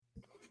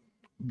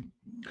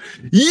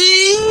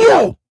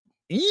Yo,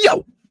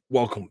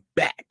 welcome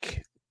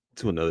back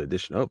to another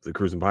edition of the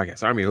Cruising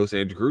Podcast. I'm your host,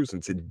 Andrew Cruz,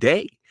 and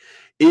today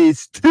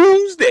is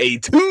Tuesday.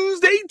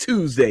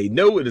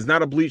 No, it is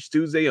not a Bleach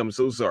Tuesday. I'm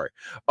so sorry.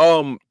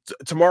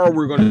 Tomorrow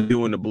we're going to be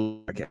doing the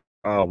Bleach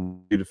podcast.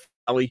 Do the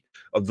finale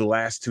of the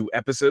last two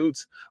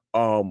episodes.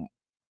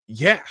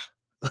 Yeah,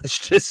 let's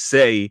just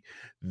say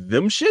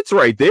them shits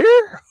right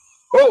there.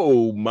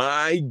 Oh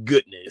my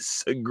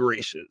goodness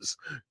gracious.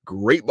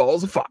 Great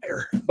balls of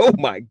fire. Oh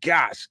my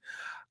gosh.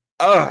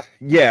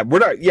 Yeah, we're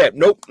not yet.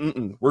 Nope.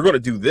 We're going to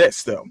do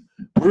this though.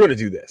 We're going to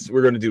do this.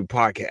 We're going to do a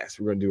podcast.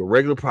 We're going to do a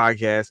regular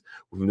podcast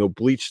with no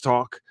Bleach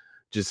talk.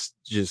 Just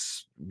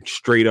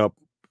straight up.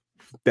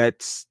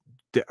 That's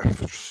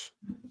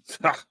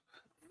fuck,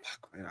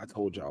 man. I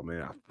told y'all,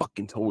 man. I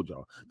fucking told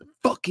y'all. The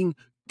fucking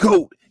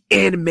GOAT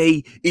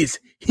anime is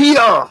here.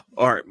 All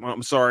right,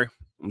 I'm sorry.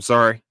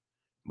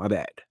 My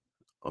bad.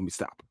 Let me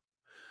stop.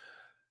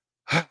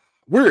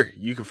 Where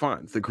you can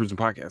find the Cruising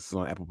Podcast is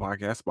on Apple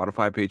Podcasts,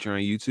 Spotify,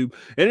 Patreon, YouTube,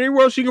 and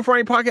anywhere else you can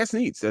find your podcast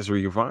needs. That's where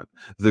you can find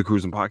the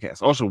Cruising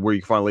Podcast. Also, where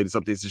you can find latest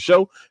updates to the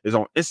show is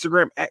on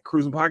Instagram at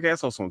Cruising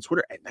Podcast, also on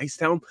Twitter at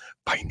Nicetown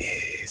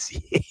Finest.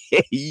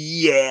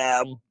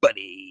 Yeah,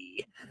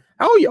 buddy.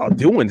 How are y'all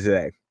doing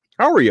today?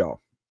 How are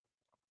y'all?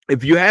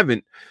 If you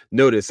haven't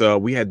noticed,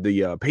 we had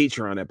the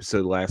Patreon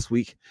episode last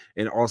week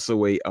and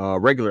also a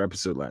regular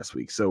episode last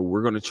week. So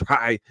we're going to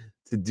try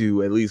to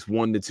do at least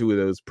 1 to 2 of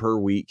those per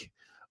week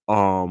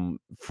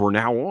for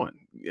now on.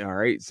 All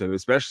right. So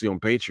especially on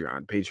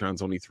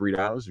Patreon's only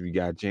 $3 if you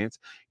got a chance.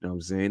 You know what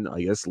I'm saying?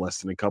 I guess less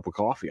than a cup of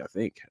coffee, I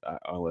think,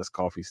 unless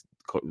coffee's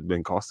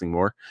been costing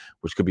more,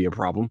 which could be a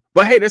problem.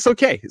 But hey, that's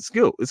okay. It's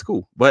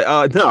cool.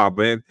 But no,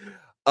 man.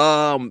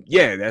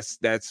 Yeah,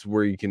 that's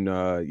where you can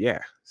yeah.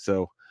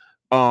 So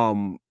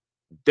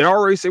did I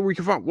already say where you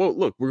can find? Well,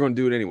 look, we're going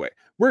to do it anyway.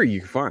 Where you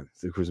can find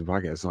the Cruising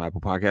Podcast on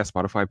Apple Podcasts,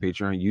 Spotify,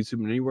 Patreon, YouTube,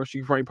 and anywhere else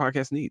you can find your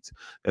podcast needs.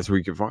 That's where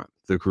you can find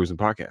the Cruising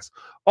Podcast.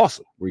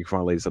 Also, where you can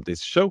find latest updates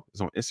to the show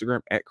is on Instagram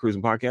at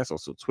Cruising Podcast,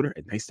 also Twitter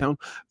at Nicetown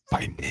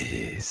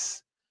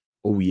Finest.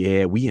 Oh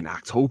yeah, we in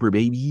October,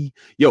 baby.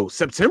 Yo,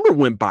 September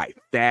went by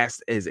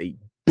fast as a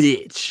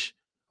bitch.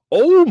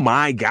 Oh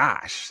my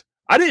gosh.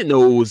 I didn't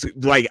know it was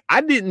like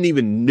I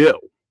didn't know.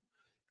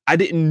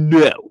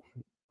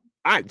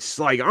 I'm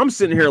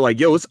sitting here like,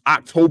 yo, it's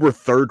October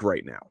 3rd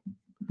right now.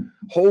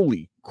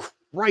 Holy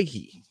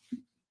crikey.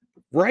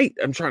 Right?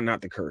 I'm trying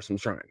not to curse. I'm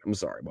sorry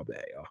about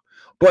that, y'all.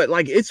 But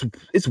like it's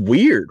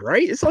weird,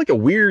 right? It's like a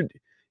weird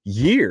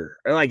year.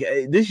 Like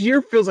this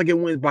year feels like it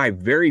went by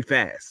very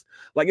fast.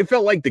 Like it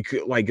felt like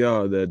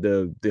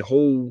the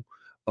whole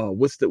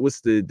what's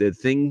the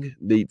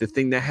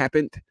thing that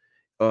happened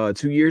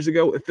 2 years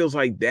ago. It feels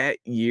like that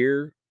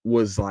year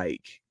was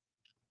like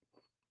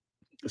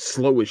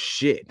slow as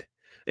shit.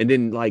 And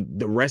then like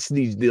the rest of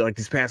these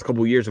past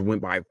couple of years have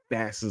went by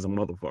fast as a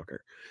motherfucker.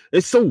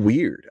 It's so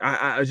weird.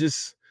 I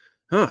just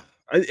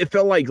it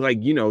felt like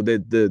you know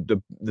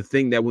the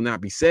thing that will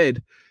not be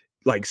said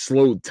like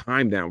slowed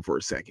time down for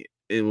a second.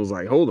 It was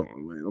like, hold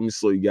on, man, let me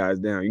slow you guys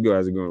down. You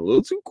guys are going a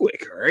little too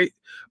quick, all right?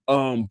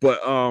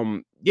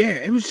 Yeah,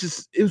 it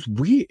was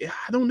weird.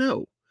 I don't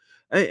know.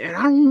 And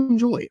I don't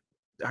enjoy it.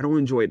 I don't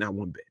enjoy it not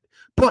one bit.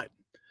 But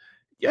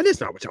yeah,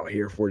 that's not what y'all are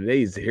here for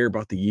today, is to hear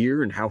about the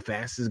year and how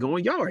fast it's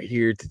going. Y'all are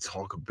here to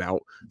talk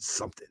about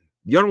something.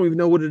 Y'all don't even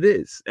know what it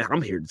is. And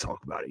I'm here to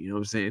talk about it. You know what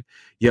I'm saying?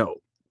 Yo,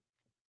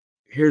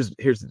 here's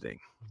the thing.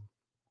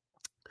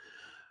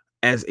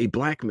 As a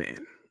black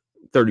man,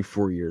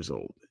 34 years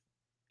old,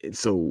 and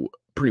so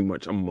pretty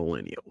much I'm a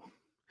millennial.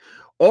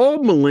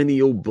 All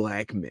millennial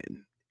black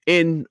men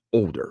and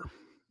older,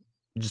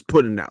 just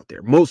putting it out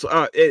there. Most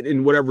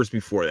and whatever's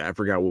before that. I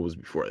forgot what was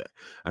before that.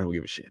 I don't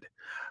give a shit.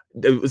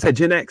 Was that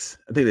Gen X?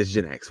 I think that's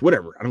Gen X.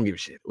 Whatever. I don't give a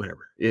shit.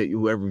 Whatever.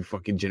 Whoever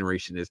fucking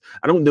generation is.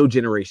 I don't know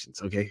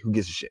generations. Okay. Who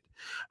gives a shit?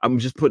 I'm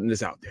just putting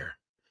this out there.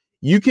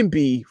 You can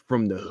be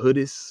from the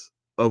hoodest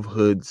of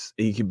hoods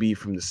and you can be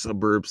from the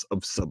suburbs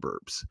of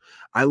suburbs.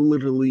 I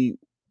literally,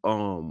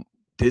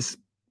 this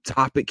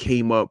topic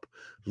came up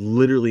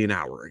literally an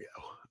hour ago.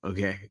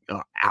 Okay.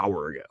 An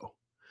hour ago.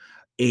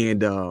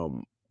 And,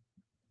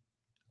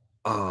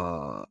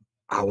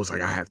 I was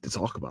like, I have to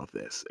talk about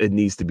this. It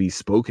needs to be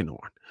spoken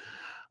on.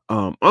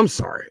 I'm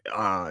sorry.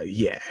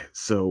 Yeah.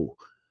 So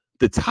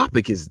the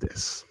topic is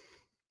this.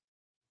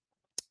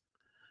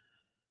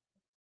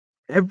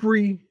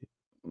 Every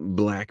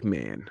black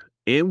man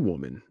and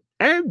woman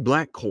and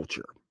black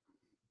culture.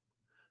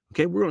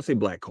 Okay, we're gonna say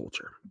black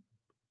culture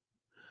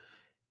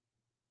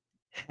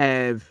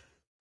have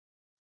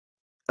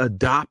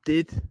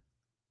adopted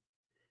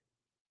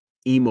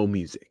emo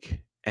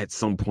music at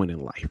some point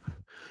in life.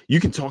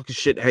 You can talk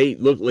shit. Hey,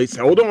 look, let's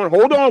hold on.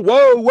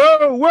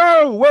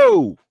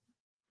 Whoa.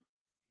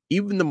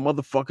 Even the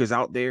motherfuckers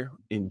out there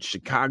in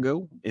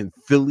Chicago and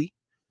Philly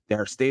that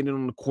are standing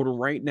on the corner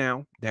right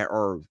now that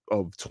are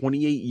of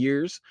 28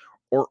 years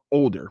or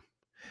older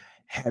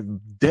have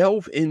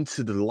delved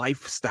into the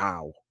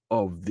lifestyle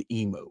of the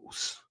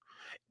emos.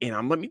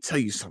 And let me tell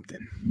you something.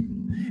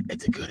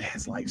 It's a good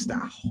ass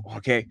lifestyle.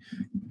 Okay.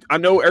 I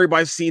know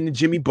everybody's seeing the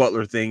Jimmy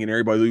Butler thing, and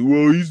everybody's like,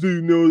 well,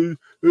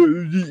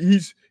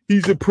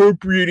 he's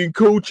appropriating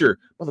culture.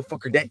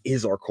 Motherfucker, that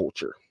is our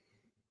culture.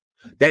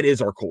 That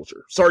is our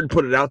culture. Sorry to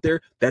put it out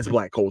there. That's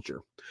black culture.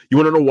 You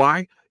want to know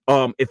why?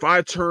 If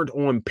I turned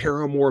on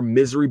Paramore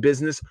Misery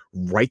Business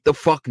right the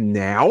fuck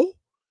now,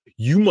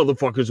 you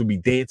motherfuckers would be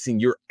dancing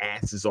your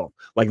asses off.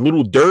 Like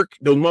Little Dirk,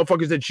 those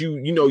motherfuckers that y'all,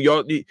 you know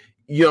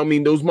what I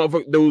mean? Those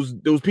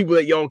motherfuckers, those people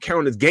that y'all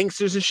count as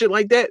gangsters and shit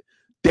like that,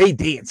 they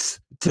dance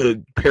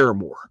to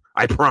Paramore.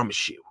 I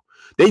promise you.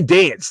 They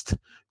danced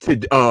to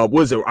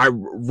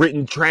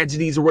Written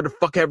Tragedies or what the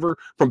fuck ever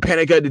from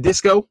Panic at the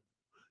Disco.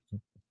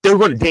 They were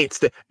going to dance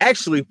to.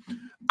 Actually,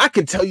 I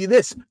can tell you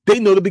this. They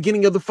know the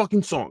beginning of the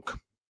fucking song.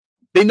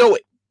 They know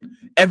it.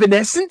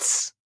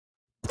 Evanescence.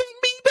 Bring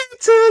me back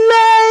to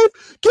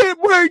life. Can't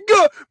wake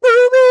up.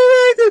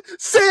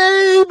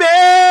 Save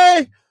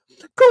me.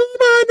 Call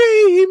my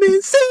name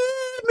and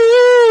save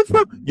me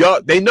from.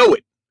 Y'all, they know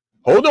it.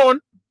 Hold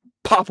on.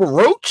 Papa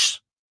Roach.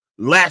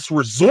 Last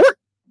Resort.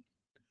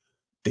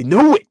 They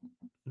know it.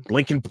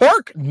 Linkin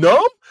Park.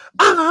 Numb.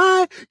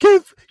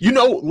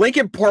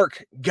 Linkin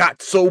Park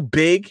got so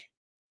big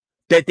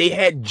that they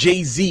had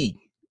Jay-Z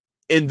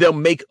and they'll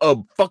make a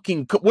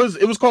fucking it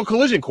was called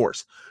Collision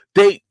Course.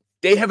 They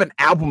have an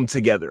album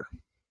together.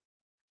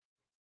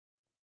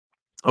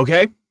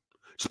 Okay?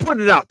 Just put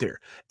it out there.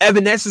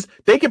 Evanescence,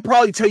 they could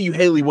probably tell you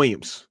Hayley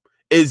Williams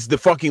is the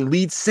fucking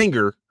lead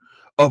singer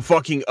of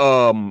fucking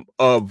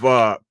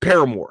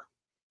Paramore.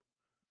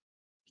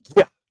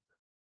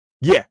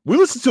 Yeah, we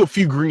listen to a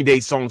few Green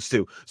Day songs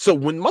too. So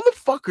when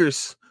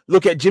motherfuckers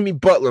look at Jimmy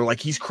Butler like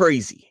he's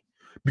crazy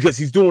because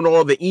he's doing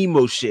all the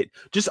emo shit,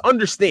 just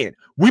understand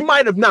we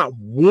might have not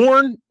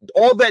worn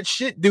all that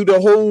shit due to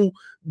the whole,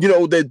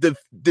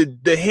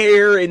 the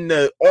hair and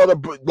all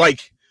the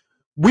like.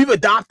 We've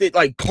adopted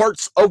like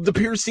parts of the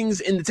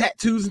piercings and the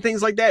tattoos and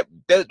things like that.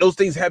 Those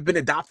things have been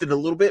adopted a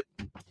little bit.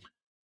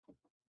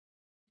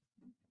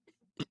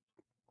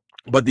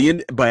 But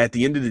at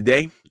the end of the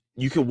day,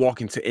 you can walk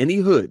into any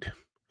hood,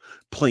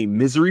 play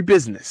Misery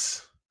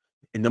Business,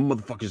 and them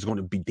motherfuckers are going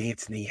to be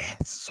dancing their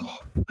asses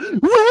off.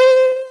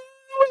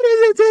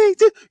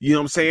 You know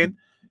what I'm saying?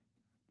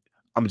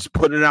 I'm just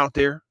putting it out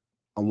there.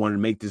 I wanted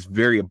to make this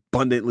very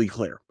abundantly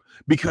clear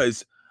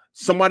because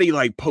somebody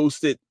like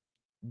posted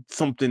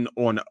something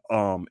on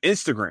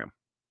Instagram.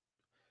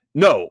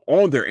 No,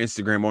 on their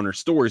Instagram, on their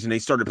stories, and they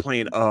started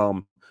playing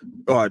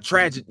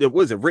tragedy.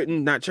 Was it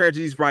Written Not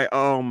Tragedies by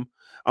I'm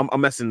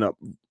messing up.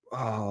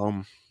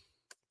 I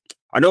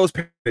know it's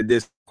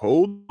this.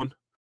 Hold on.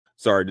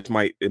 Sorry,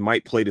 it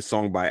might play the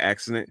song by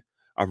accident.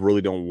 I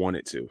really don't want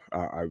it to.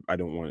 I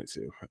don't want it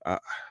to. Oh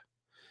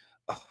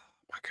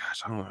my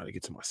gosh, I don't know how to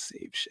get to my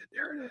save shit.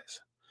 There it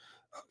is.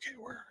 Okay,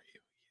 where are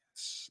you?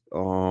 Yes.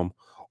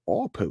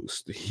 All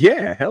post.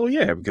 Yeah, hell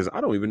yeah, because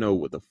I don't even know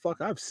what the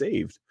fuck I've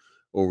saved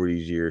over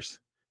these years.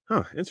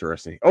 Huh,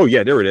 interesting. Oh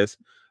yeah, there it is.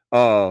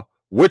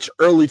 Which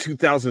early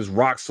 2000s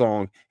rock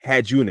song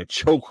had you in a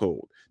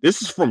chokehold?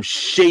 This is from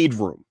Shade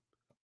Room.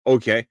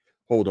 Okay,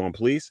 hold on,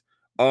 please.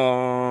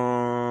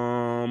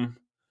 I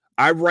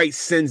Write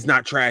Sins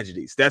Not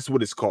Tragedies. That's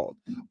what it's called.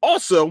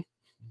 Also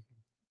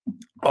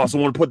want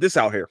to put this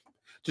out here,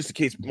 just in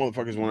case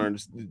motherfuckers want to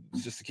understand.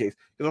 Just in case,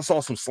 because I saw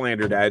some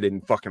slander that I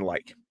didn't fucking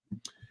like.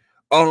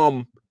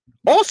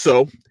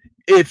 Also,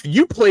 if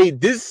you play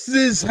This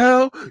Is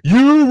How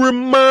You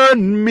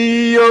Remind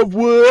Me of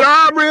What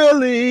I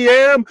Really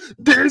Am,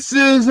 this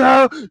is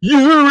how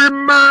you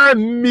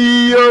remind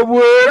me of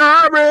what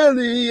I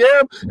really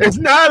am. It's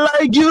not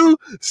like you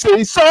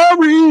say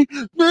sorry.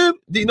 You know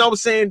what I'm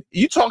saying?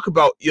 You talk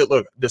about,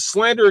 look, the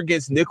slander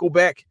against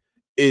Nickelback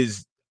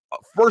is,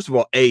 first of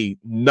all,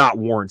 not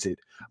warranted.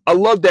 I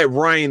love that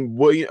Ryan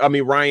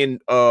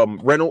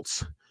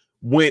Reynolds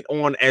went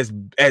on as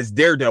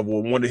Daredevil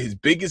in one of his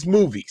biggest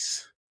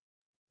movies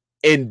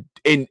and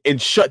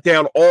shut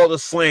down all the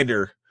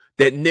slander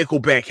that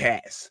Nickelback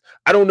has.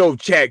 I don't know if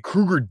Chad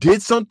Kroeger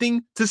did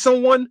something to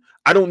someone.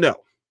 I don't know.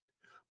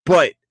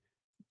 But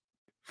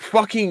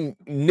fucking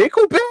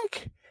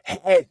Nickelback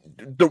had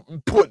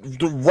put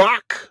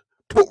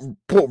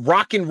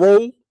rock and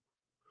roll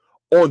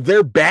on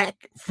their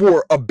back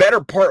for a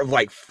better part of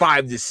like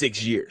 5 to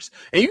 6 years.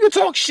 And you can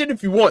talk shit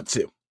if you want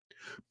to.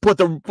 But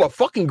the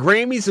fucking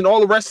Grammys and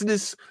all the rest of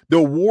this, the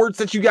awards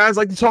that you guys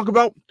like to talk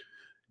about,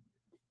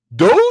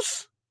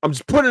 those, I'm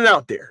just putting it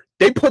out there.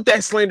 They put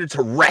that slander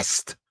to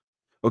rest.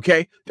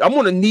 Okay? I'm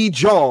going to need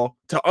y'all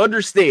to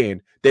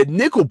understand that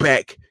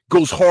Nickelback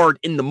goes hard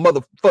in the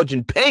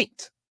motherfudging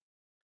paint.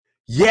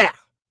 Yeah.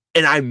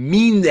 And I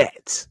mean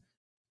that.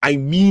 I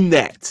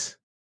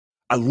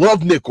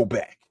love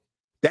Nickelback.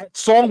 That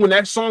song, when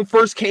that song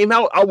first came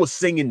out, I was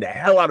singing the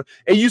hell out of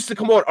it. Used to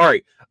come on. All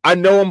right. I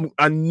know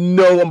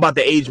I'm about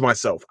to age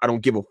myself. I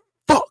don't give a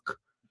fuck.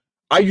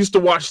 I used to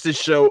watch this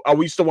show. I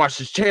used to watch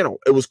this channel.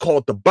 It was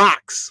called The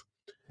Box.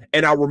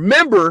 And I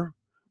remember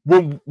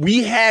when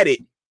we had it.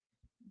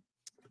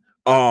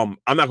 I'm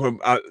not going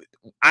to,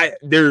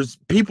 there's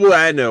people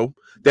that I know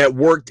that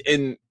worked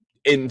in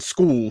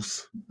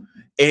schools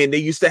and they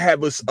used to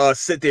have us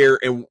sit there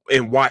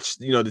and watch,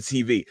 the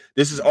TV.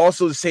 This is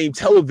also the same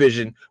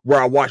television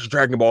where I watched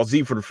Dragon Ball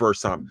Z for the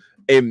first time.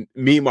 And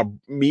me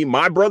and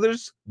my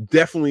brothers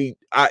definitely.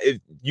 If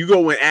you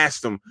go and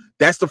ask them,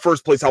 that's the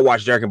first place I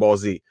watched Dragon Ball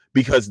Z,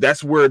 because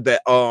that's where the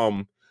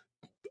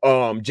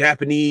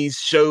Japanese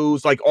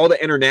shows, like all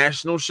the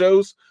international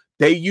shows,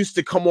 they used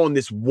to come on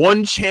this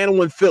one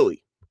channel in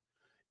Philly.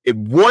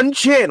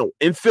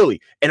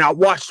 And I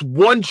watched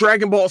one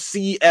Dragon Ball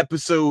Z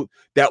episode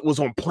that was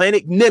on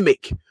Planet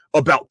Namek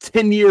about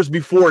 10 years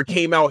before it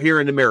came out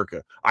here in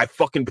America. I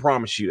fucking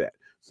promise you that.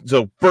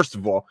 So first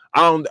of all,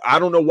 I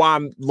don't know why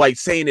I'm like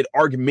saying it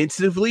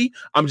argumentatively.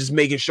 I'm just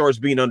making sure it's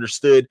being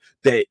understood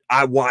that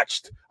I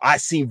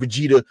seen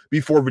Vegeta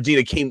before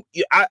Vegeta came.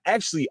 I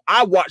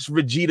watched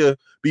Vegeta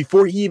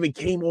before he even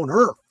came on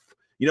Earth.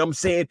 You know what I'm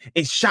saying?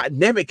 And shot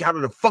Namek out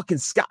of the fucking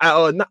sky.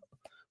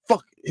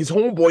 His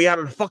homeboy out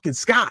of the fucking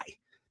sky.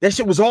 That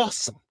shit was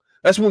awesome.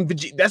 That's when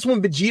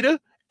Vegeta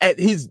at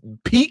his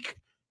peak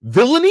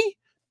villainy,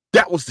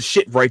 that was the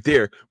shit right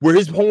there, where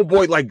his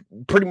homeboy like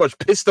pretty much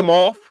pissed him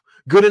off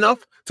good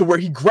enough to where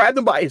he grabbed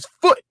him by his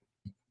foot.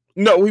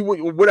 No, he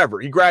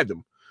grabbed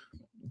him,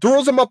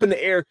 throws him up in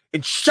the air,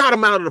 and shot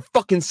him out of the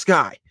fucking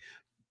sky.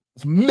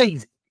 It's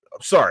amazing.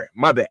 Sorry,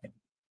 my bad.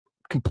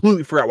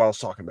 Completely forgot what I was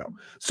talking about.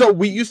 So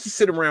we used to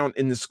sit around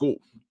in the school.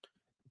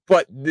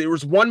 But there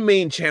was one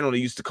main channel that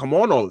used to come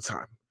on all the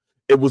time.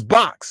 It was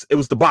Box. It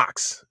was the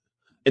Box.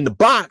 And the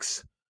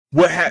Box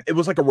it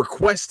was like a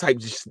request type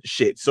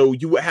shit. So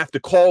you would have to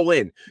call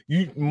in.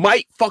 You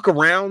might fuck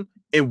around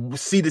and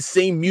see the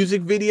same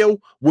music video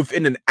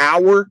within an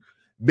hour,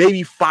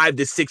 maybe 5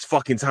 to 6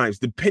 fucking times,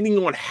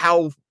 depending on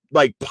how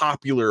like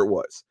popular it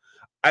was.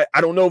 I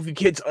don't know if you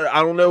kids,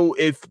 I don't know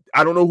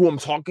who I'm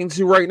talking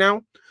to right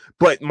now,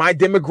 but my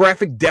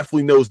demographic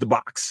definitely knows the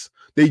Box.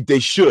 They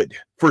should,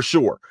 for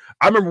sure.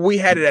 I remember we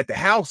had it at the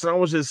house, and I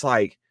was just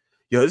like,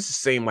 yo, this is the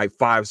same like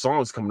 5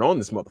 songs coming on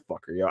this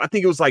motherfucker, yo. I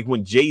think it was like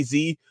when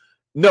Jay-Z,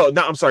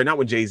 not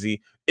when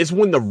Jay-Z. It's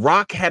when The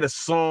Rock had a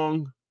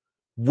song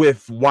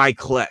with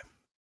Wyclef.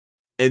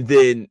 And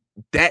then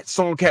that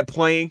song kept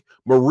playing.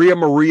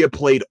 Maria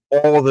played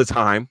all the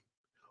time.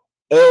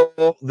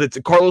 All the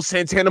Carlos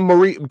Santana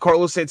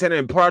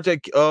and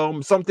Project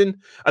something.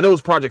 I know it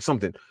was Project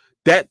something.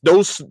 That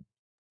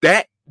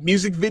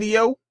music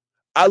video,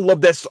 I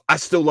love that. I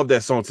still love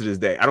that song to this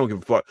day. I don't give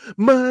a fuck.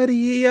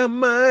 Maria.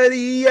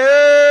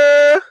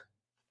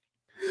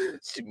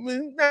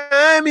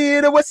 I'm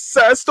in a West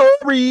Side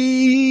Story.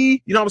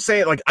 You know what I'm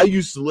saying? Like, I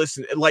used to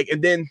listen, like,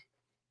 and then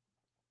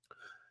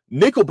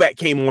Nickelback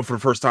came on for the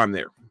first time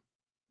there.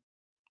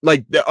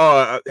 Like,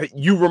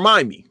 You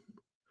Remind Me.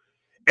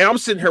 And I'm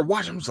sitting here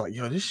watching. I'm just like,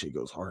 yo, this shit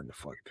goes hard in the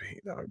fucking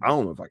paint. I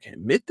don't know if I can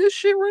admit this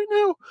shit right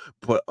now,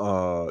 but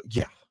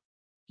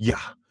yeah.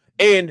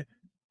 And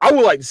I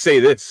would like to say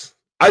this.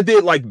 I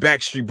did like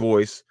Backstreet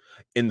Boys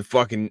in the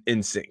fucking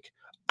NSYNC.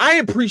 I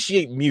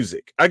appreciate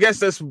music. I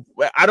guess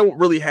I don't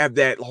really have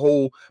that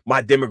whole,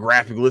 my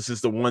demographic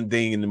listens to one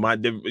thing and you know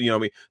what I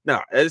mean?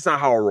 No, that's not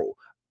how I roll.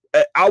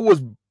 I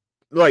was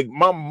like,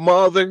 my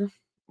mother,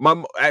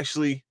 her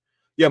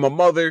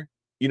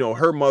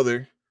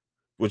mother,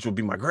 which would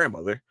be my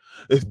grandmother,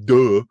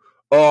 duh.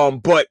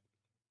 But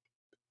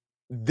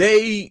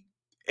they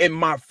and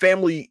my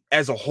family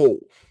as a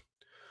whole,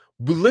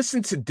 we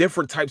listen to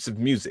different types of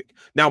music.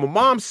 Now, my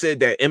mom said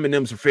that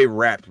Eminem's her favorite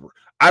rapper.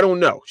 I don't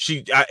know.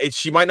 She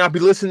might not be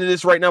listening to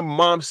this right now. My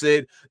mom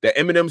said that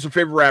Eminem's her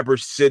favorite rapper.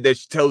 She said that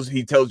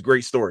he tells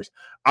great stories.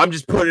 I'm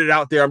just putting it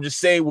out there. I'm just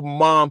saying with my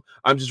mom.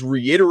 I'm just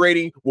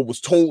reiterating what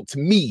was told to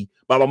me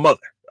by my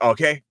mother.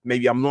 Okay,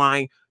 maybe I'm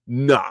lying.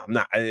 No, I'm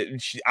not.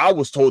 I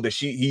was told that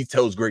he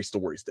tells great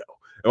stories though,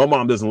 and my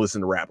mom doesn't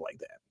listen to rap like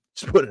that.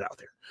 Just put it out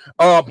there.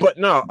 But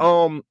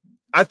no.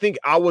 I think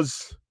I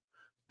was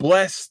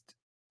blessed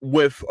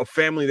with a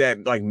family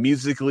that like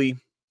musically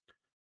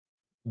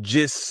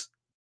just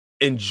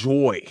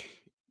enjoy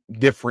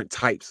different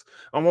types.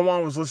 My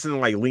mom was listening to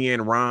like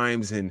Leanne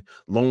Rimes and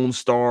Lone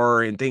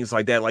Star and things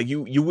like that. Like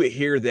you would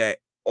hear that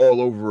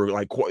all over.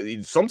 Like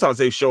sometimes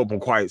they show up on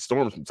Quiet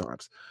Storm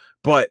sometimes,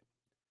 but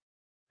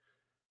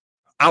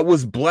I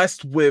was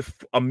blessed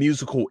with a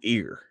musical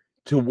ear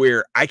to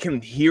where I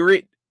can hear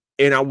it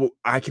and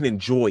I can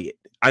enjoy it.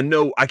 I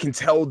know I can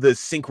tell the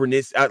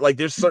synchronicity. Like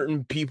there's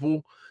certain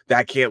people that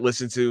I can't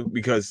listen to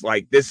because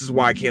like this is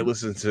why I can't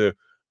listen to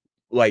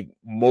like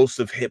most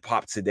of hip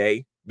hop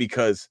today,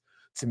 because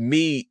to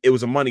me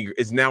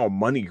it's now a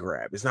money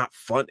grab. It's not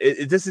fun.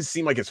 It doesn't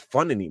seem like it's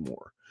fun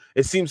anymore.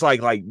 It seems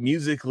like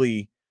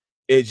musically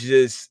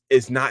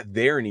it's not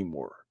there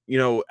anymore. You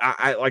know,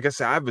 I like I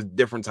said, I have a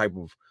different type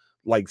of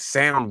like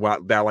sound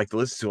that I like to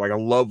listen to. Like I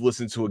love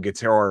listening to a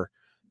guitar.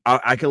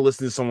 I can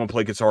listen to someone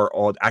play guitar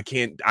all. I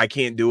can't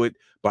do it,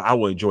 but I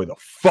will enjoy the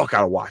fuck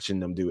out of watching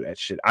them do that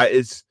shit.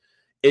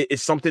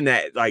 It's something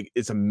that like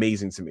it's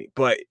amazing to me.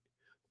 But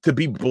to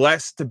be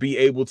blessed to be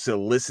able to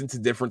listen to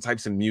different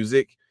types of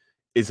music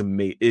is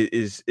amazing.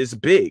 Is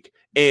big,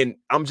 and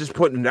I'm just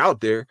putting it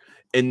out there.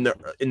 In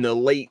the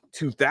late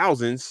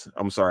 2000s,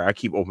 I'm sorry, I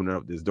keep opening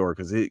up this door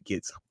because it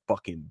gets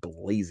fucking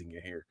blazing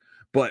in here.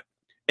 But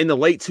in the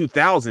late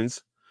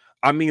 2000s,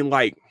 I mean,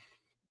 like,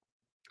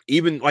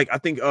 even like I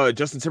think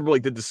Justin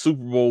Timberlake did the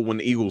Super Bowl when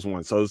the Eagles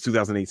won, so it was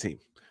 2018.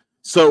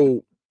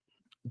 So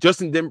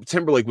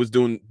Timberlake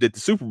did the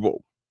Super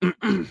Bowl,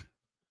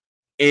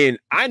 and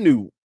I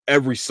knew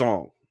every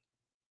song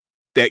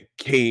that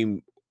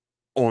came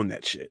on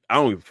that shit. I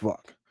don't give a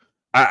fuck.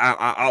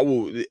 I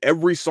will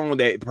every song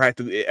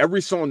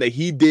that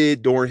he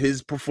did during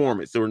his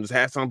performance, during his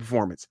halftime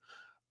performance.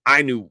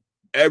 I knew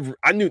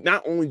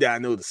not only that I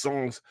know the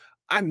songs,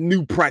 I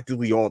knew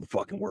practically all the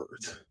fucking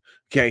words.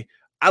 Okay.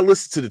 I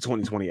listened to the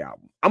 2020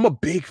 album. I'm a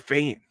big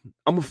fan.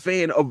 I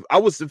think I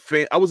was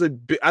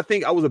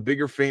a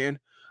bigger fan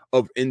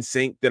of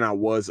NSYNC than I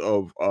was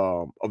of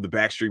the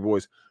Backstreet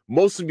Boys,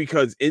 mostly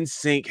because I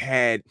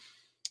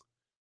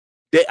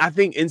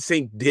think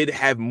NSYNC did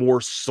have more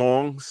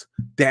songs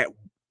that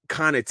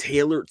kind of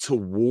tailored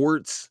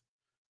towards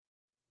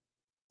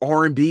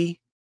R&B.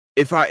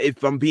 If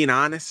I'm being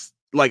honest,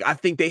 like I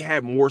think they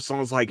had more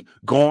songs like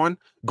Gone.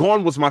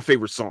 Gone was my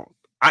favorite song.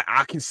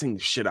 I can sing the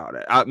shit out of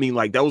it. I mean,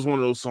 like that was one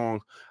of those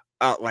songs.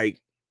 Like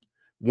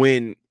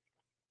when,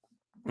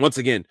 once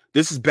again,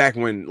 this is back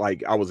when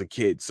like I was a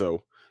kid,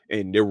 so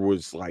and there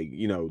was like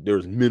there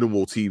was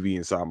minimal TV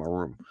inside my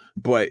room,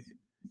 but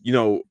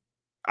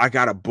I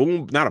got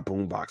not a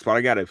boom box, but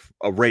I got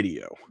a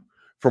radio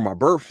for my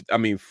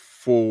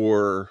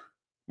for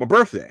my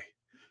birthday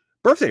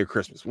or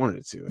Christmas, one of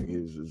the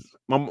two.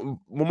 My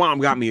mom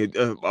got me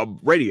a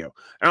radio.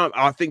 And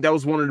I think that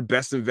was one of the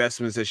best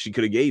investments that she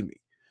could have gave me,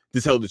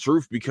 to tell the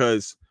truth,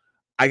 because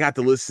I got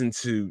to listen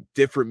to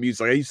different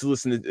music. Like I used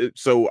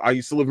to I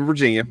used to live in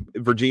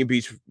Virginia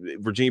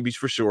Beach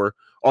for sure.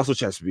 Also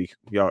Chesapeake.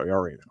 Y'all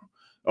already know.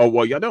 Oh,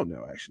 well, y'all don't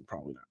know, actually,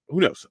 probably not. Who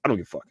knows? I don't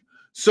give a fuck.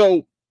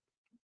 So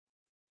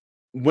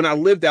when I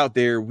lived out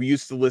there, we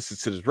used to listen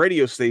to this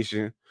radio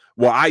station.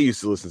 Well, I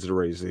used to listen to the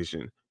radio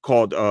station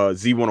called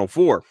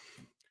Z104.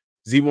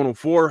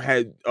 Z104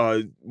 had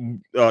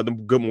the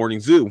Good Morning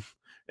Zoo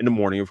in the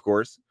morning, of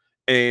course.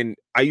 And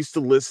I used to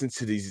listen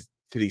to these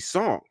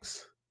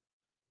songs.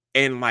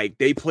 And like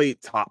they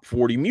played top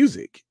 40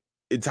 music.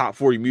 In top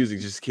 40 music,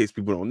 just in case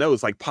people don't know,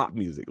 it's like pop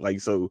music. Like,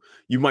 so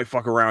you might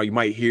fuck around, you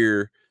might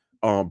hear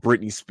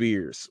Britney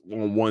Spears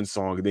on one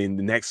song, and then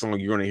the next song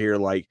you're gonna hear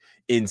like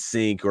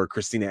NSYNC or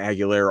Christina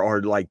Aguilera,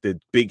 or like the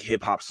big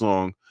hip hop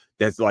song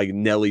that's like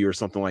Nelly or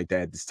something like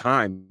that. At this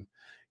time,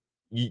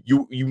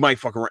 you might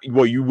fuck around.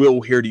 Well, you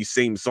will hear these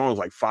same songs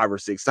like 5 or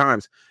 6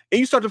 times, and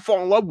you start to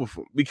fall in love with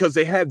them because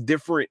they have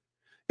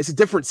it's a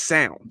different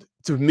sound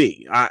to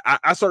me.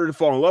 I started to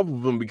fall in love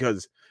with them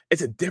because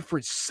it's a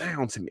different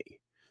sound to me.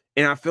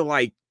 And I feel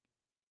like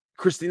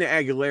Christina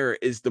Aguilera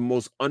is the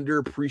most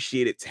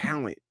underappreciated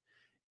talent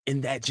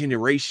in that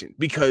generation,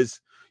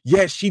 because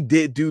yes, she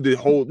did do the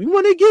whole "you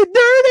want to get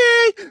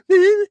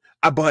dirty,"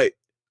 but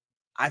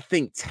I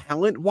think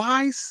talent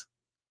wise,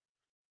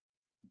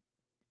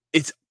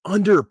 it's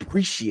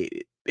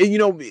underappreciated.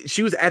 And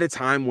she was at a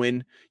time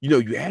when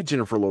you had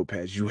Jennifer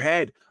Lopez, you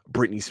had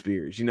Britney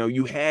Spears,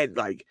 you had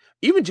like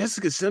even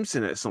Jessica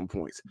Simpson at some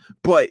points.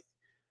 But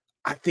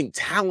I think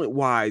talent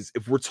wise,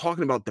 if we're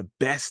talking about the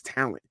best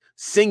talent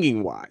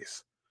singing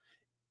wise,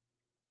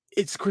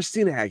 it's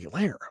Christina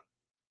Aguilera.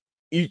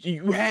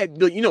 You had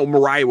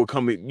Mariah would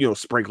come in,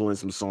 sprinkle in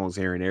some songs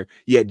here and there.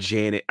 You had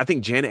Janet. I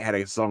think Janet had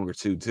a song or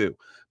two too.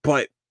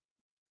 But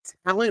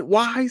talent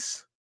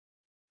wise,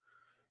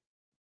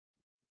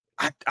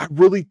 I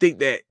really think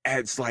that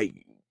as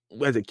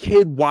a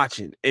kid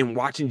watching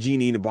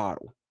Genie in a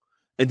Bottle,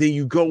 and then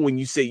you go and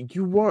you say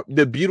you want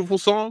the beautiful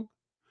song,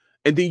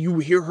 and then you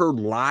hear her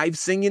live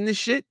singing this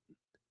shit.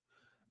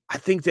 I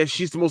think that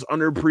she's the most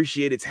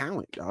underappreciated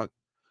talent, dog.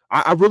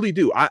 I really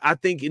do. I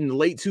think in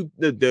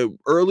the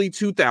early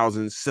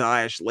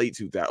 2000s / late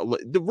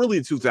 2000s, the really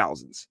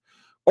 2000s,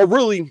 or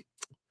really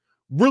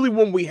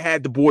when we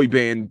had the boy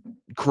band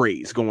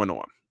craze going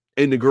on,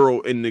 and the girl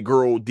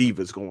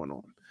divas going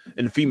on,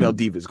 and the female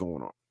divas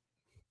going on.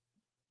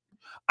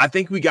 I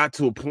think we got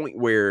to a point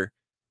where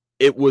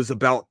it was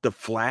about the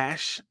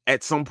flash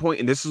at some point,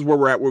 and this is where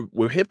we're at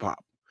with hip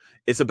hop.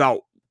 It's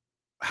about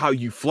how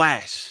you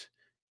flash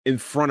in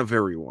front of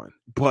everyone,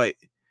 but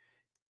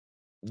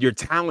your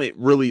talent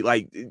really,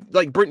 like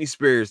Britney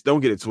Spears, don't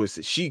get it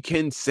twisted. She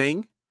can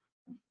sing,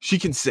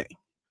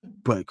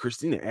 but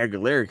Christina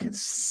Aguilera can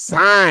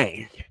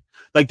sing.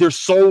 Like, there's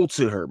soul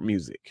to her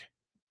music.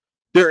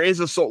 There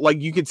is a soul.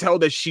 Like, you can tell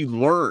that she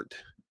learned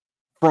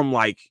from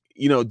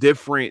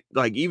different,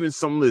 like even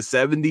some of the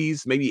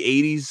 70s, maybe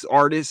 80s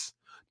artists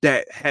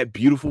that had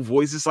beautiful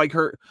voices like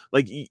her.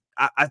 Like,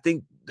 I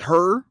think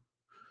her,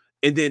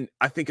 and then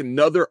I think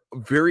another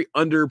very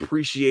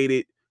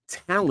underappreciated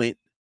talent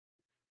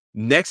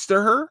next to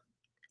her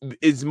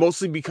is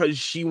mostly because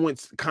she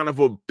went kind of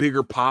a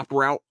bigger pop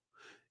route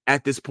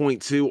at this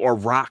point too, or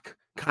rock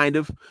kind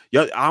of.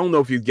 Yeah, I don't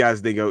know if you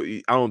guys I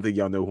don't think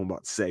y'all know who I'm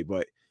about to say,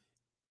 but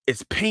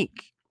it's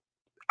Pink.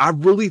 I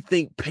really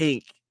think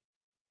Pink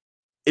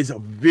is a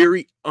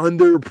very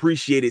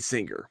underappreciated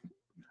singer.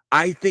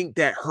 I think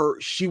that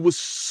she was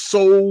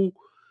so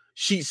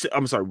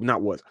I'm sorry,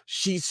 not was.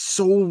 She's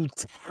so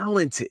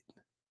talented.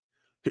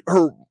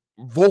 Her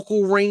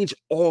vocal range,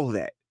 all of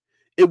that.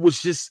 It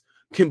was just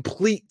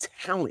complete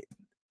talent.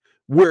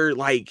 Where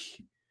like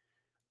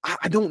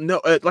I don't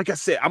know. Like I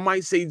said, I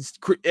might say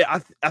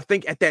I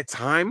think at that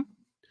time,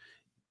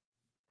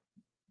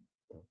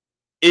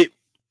 it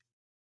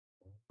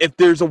if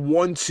there's a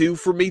 1-2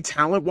 for me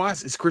talent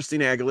wise, it's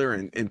Christina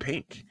Aguilera and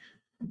Pink.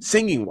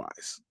 Singing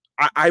wise,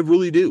 I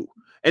really do,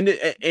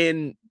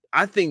 and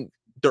I think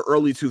the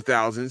early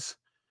 2000s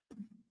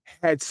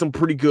had some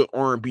pretty good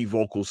R&B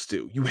vocals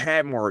too. You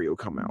had Mario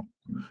come out.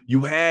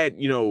 You had,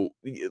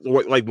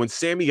 like when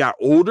Sammy got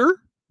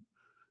older,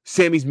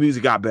 Sammy's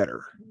music got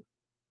better.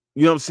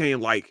 You know what I'm saying?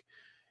 Like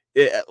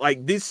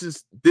this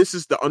is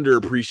the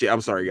underappreciated.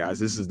 I'm sorry, guys.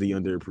 This is the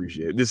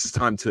underappreciated. This is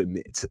time to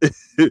admit.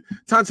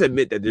 Time to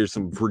admit that there's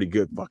some pretty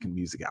good fucking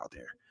music out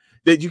there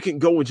that you can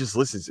go and just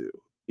listen to.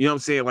 You know what I'm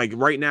saying? Like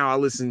right now, I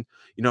listen.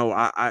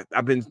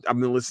 I've been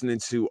listening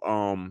to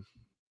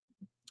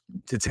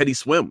Teddy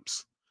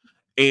Swims,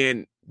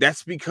 and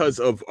that's because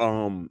of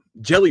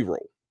Jelly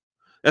Roll.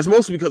 That's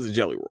mostly because of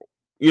Jelly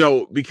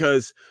Roll.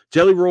 Because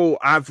Jelly Roll,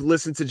 I've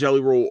listened to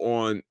Jelly Roll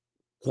on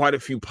quite a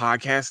few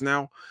podcasts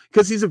now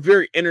because he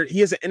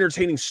has an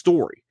entertaining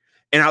story,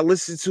 and I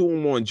listened to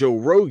him on Joe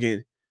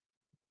Rogan.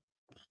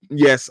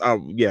 Yes,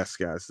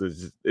 guys,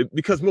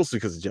 mostly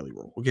because of Jelly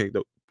Roll. Okay,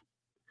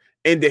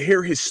 and to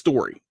hear his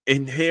story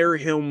and hear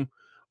him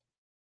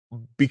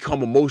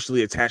become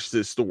emotionally attached to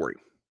the story,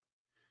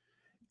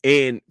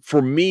 and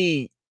for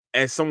me,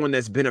 as someone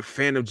that's been a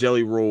fan of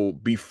Jelly Roll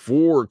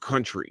before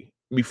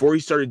he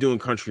started doing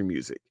country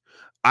music,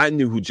 I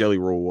knew who Jelly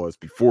Roll was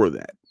before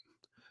that.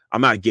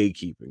 I'm not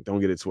gatekeeping.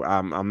 Don't get it twisted.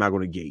 I'm not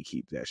going to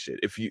gatekeep that shit.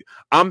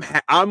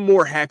 I'm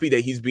more happy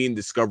that he's being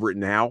discovered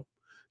now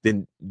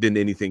than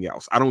anything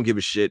else. I don't give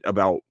a shit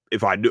about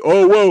if I do.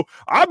 Oh well,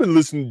 I've been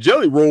listening to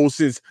Jelly Roll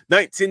since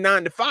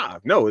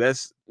 1995.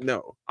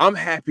 No. I'm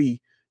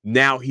happy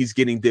now he's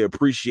getting the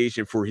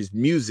appreciation for his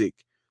music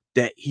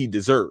that he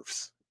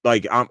deserves.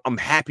 Like I'm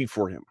happy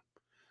for him.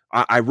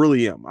 I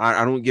really am.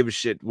 I don't give a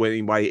shit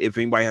if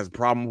anybody has a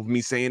problem with me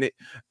saying it.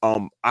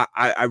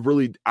 I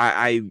really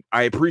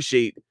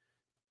appreciate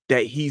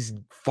that he's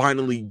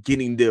finally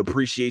getting the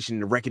appreciation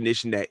and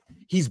recognition that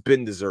he's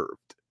been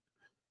deserved.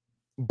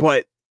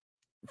 But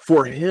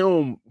for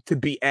him to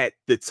be at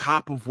the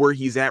top of where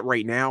he's at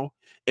right now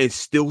and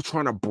still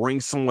trying to bring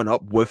someone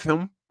up with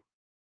him,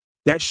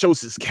 that shows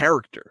his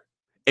character.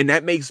 And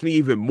that makes me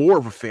even more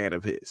of a fan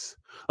of his.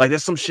 Like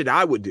that's some shit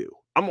I would do.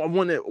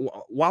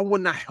 Why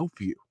wouldn't I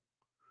help you?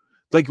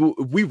 Like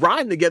we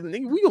riding together,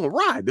 nigga, we gonna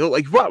ride.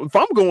 Like if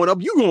I'm going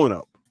up, you going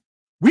up.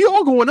 We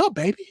all going up,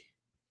 baby.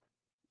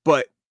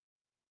 But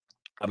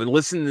I've been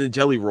listening to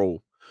Jelly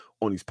Roll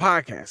on these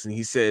podcasts, and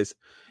he said,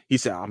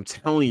 I'm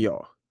telling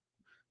y'all,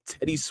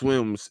 Teddy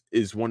Swims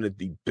is one of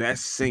the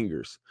best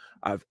singers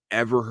I've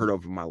ever heard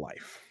of in my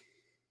life.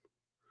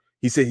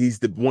 He said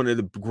he's one of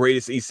the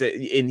greatest. He said,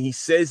 and he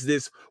says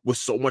this with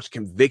so much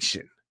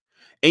conviction.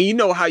 And you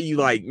know how you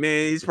like,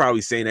 man, he's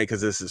probably saying that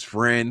because it's his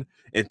friend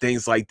and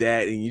things like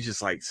that. And you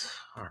just like,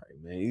 all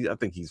right, man, I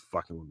think he's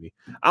fucking with me.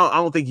 I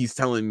don't think he's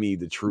telling me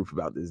the truth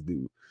about this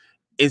dude.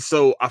 And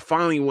so I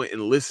finally went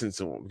and listened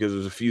to him because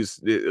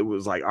it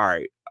was like, all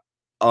right,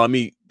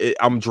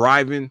 I'm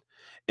driving.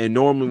 And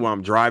normally when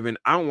I'm driving,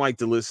 I don't like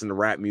to listen to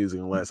rap music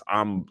unless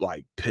I'm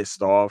like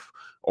pissed off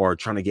or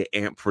trying to get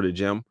amped for the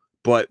gym.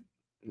 But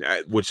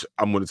which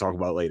I'm going to talk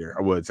about later.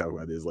 I will talk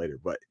about this later.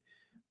 But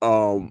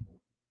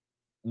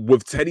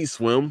with Teddy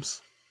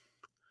Swims,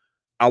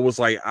 I was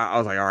like,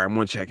 all right, I'm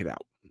going to check it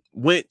out.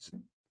 Went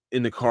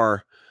in the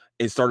car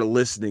and started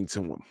listening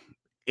to him.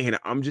 And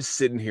I'm just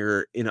sitting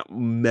here and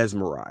I'm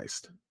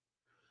mesmerized.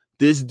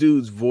 This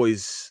dude's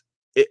voice,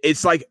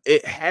 it's like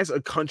it has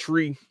a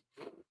country.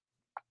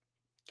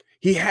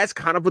 He has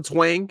kind of a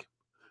twang,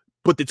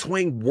 but the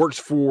twang works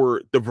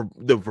for the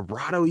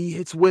vibrato he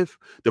hits with,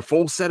 the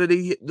falsetto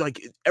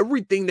like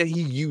everything that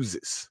he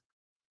uses.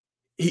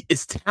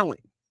 It's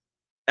talent.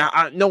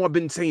 I know I've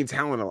been saying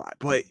talent a lot,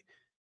 but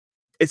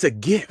it's a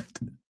gift.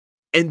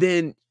 And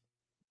then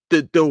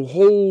the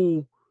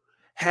whole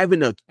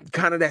having a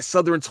kind of that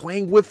southern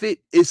twang with it,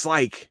 it's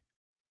like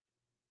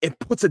it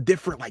puts a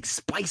different like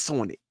spice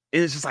on it.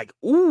 And it's just like,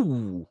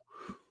 ooh,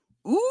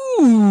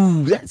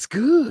 that's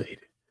good.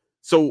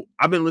 So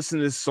I've been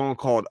listening to this song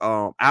called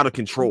Out of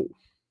Control.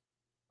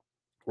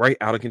 Right?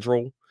 Out of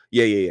Control.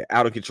 Yeah.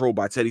 Out of Control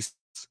by Teddy.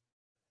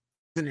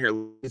 In here,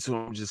 so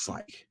I'm just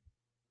like,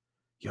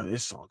 yo,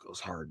 this song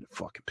goes hard to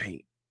fucking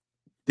paint.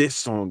 This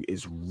song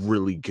is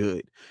really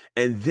good.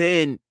 And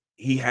then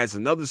he has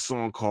another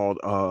song called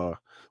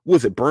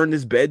was it Burn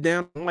This Bed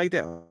Down? Something like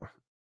that.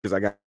 Because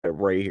I got it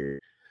right here.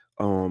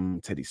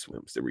 Teddy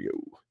Swims. There we go.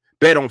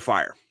 Bed on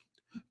Fire.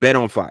 Bed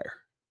on Fire.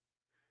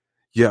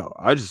 Yo,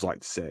 I just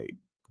like to say,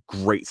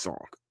 great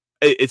song.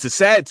 It's a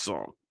sad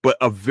song, but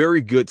a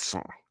very good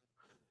song.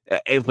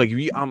 And like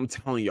I'm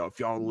telling y'all, if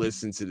y'all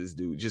listen to this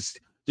dude, just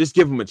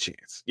give him a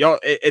chance. Y'all,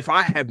 if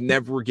I have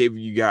never given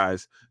you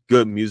guys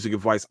good music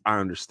advice, I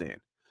understand.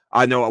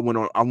 I know I went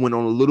on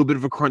a little bit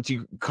of a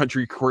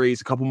country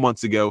craze a couple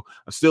months ago.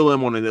 I still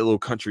am on a little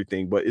country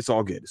thing, but it's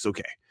all good. It's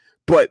okay.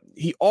 But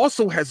he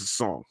also has a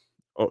song.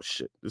 Oh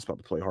shit, this is about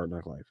to play Hard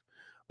Knock Life.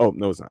 Oh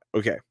no, it's not.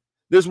 Okay.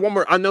 There's one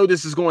more. I know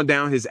this is going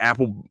down his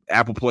Apple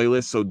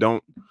playlist, so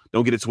don't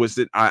get it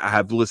twisted. I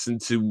have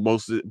listened to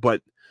most of it,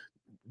 but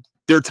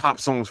they're top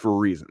songs for a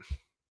reason.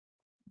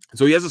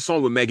 So he has a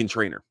song with Meghan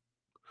Trainor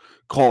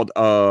called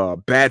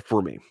Bad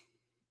for Me.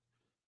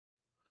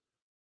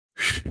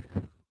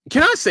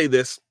 Can I say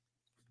this?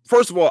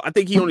 First of all, I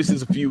think he only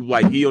says a few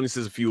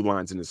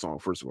lines in the song,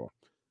 first of all.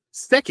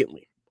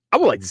 Secondly, I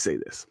would like to say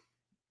this.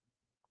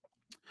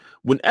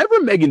 Whenever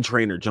Meghan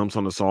Trainor jumps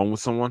on a song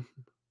with someone,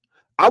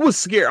 I was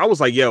scared. I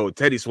was like, yo,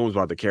 Teddy Swims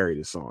about to carry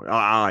this song.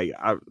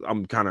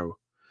 I'm kind of,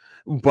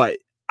 but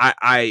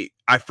I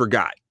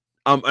forgot.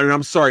 And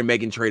I'm sorry,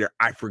 Meghan Trainor,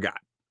 I forgot.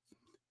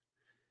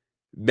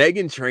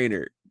 Meghan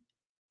Trainor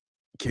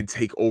can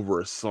take over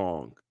a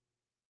song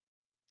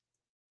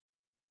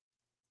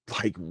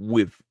like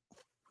with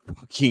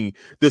fucking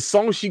the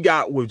song she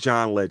got with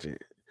John Legend.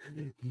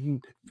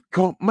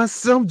 Caught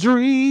myself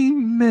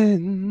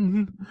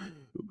dreaming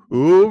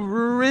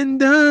over and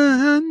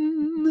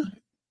done.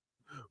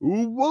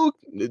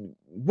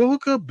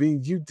 Woke up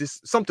and you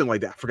just something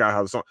like that. I forgot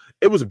how the song.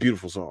 It was a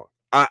beautiful song.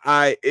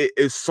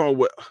 It's song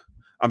what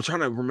I'm trying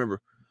to remember.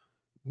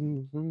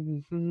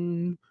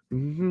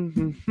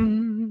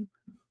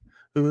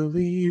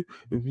 Believe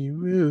if you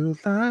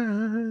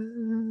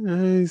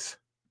realize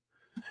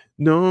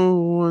no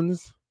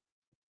one's,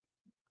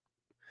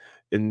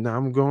 and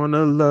I'm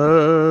gonna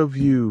love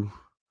you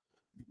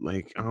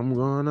like I'm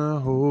gonna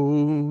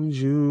hold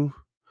you.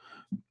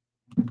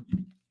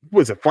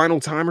 Was it Final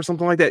Time or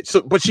something like that?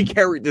 So, but she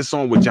carried this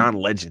song with John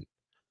Legend.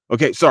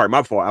 Okay, sorry,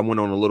 my fault. I went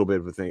on a little bit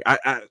of a thing.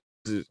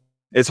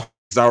 It's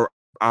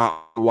I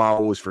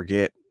always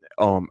forget.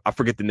 I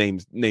forget the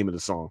name of the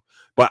song,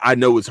 but I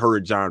know it's her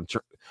and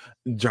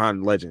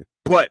John Legend.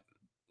 But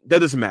that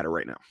doesn't matter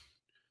right now.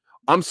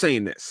 I'm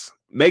saying this.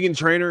 Meghan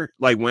Trainor,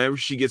 like whenever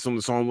she gets on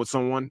the song with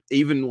someone,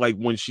 even like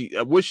when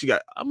what she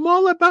got, I'm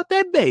all about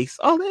that bass.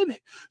 All that.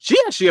 She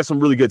actually has some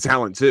really good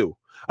talent too.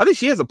 I think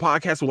she has a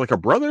podcast with like her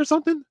brother or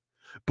something,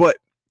 but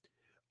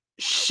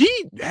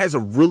she has a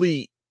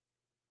really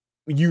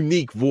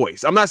unique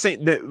voice. I'm not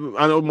saying that.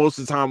 I know most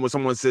of the time when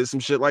someone says some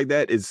shit like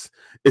that, it's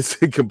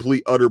a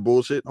complete utter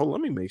bullshit. Hold on,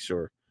 let me make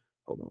sure.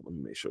 Hold on, let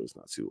me make sure it's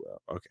not too loud.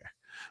 Okay,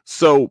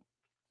 so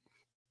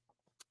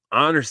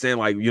I understand,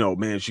 like, you know,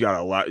 man, she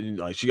got a lot,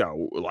 like, she got,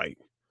 like,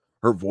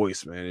 her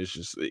voice, man, it's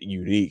just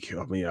unique.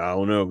 I mean, I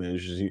don't know, man.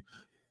 It's just,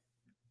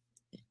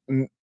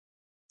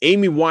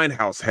 Amy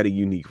Winehouse had a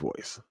unique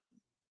voice,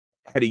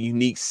 had a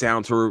unique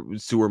sound to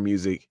her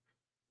music,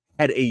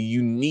 had a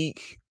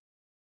unique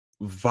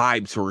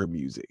vibe to her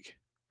music,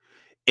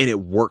 and it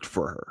worked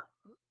for her.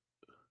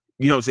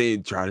 You know what I'm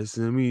saying? Try to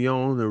send me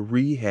on the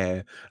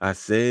rehab. I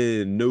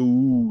said,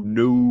 no.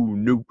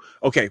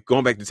 Okay,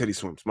 going back to Teddy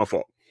Swims, my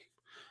fault.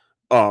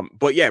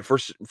 But yeah, for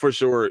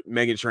sure,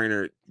 Meghan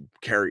Trainor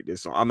carried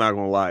this song. I'm not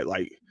gonna lie,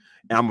 like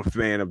I'm a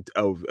fan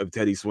of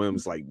Teddy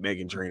Swims. Like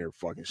Meghan Trainor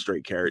fucking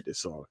straight carried this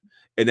song,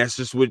 and that's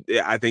just what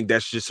I think.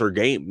 That's just her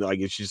game. Like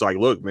if she's like,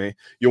 look, man,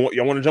 y'all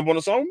want to jump on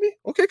a song with me?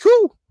 Okay,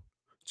 cool.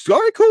 All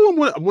right,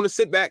 cool. I'm gonna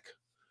sit back.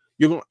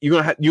 You're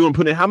gonna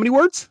put in how many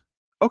words?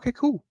 Okay,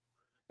 cool.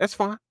 That's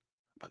fine. I'm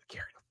about to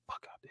carry the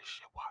fuck out this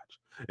shit. Watch,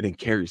 and then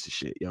carries the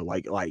shit. Yo,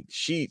 like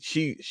she's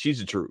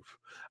the truth.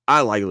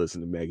 I like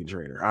listening to Meghan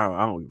Trainor.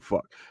 I don't give a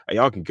fuck.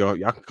 Y'all can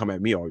come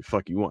at me all the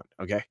fuck you want.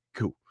 Okay,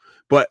 cool.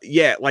 But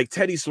yeah, like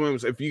Teddy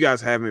Swims, if you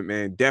guys haven't,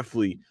 man,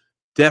 definitely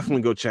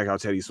go check out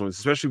Teddy Swims,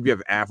 especially if you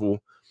have Apple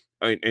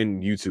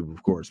and YouTube,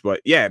 of course. But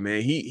yeah,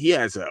 man, he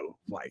has a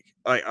like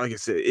I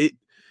said,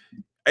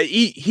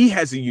 he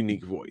has a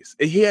unique voice.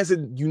 He has a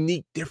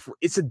unique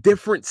it's a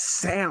different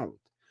sound.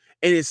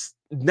 And it's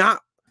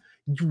not,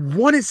 you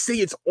want to say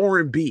it's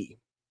R&B.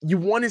 You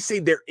want to say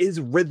there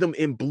is rhythm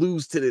and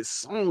blues to the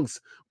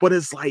songs, but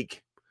it's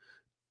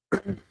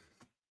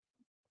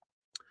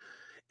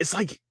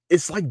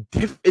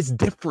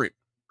different.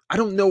 I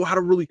don't know how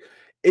to really.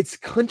 It's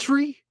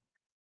country.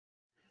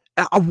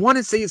 I want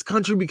to say it's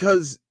country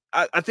because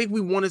I think we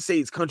want to say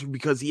it's country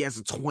because he has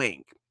a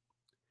twang.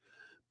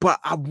 But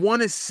I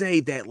want to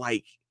say that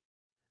like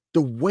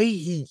the way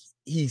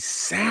he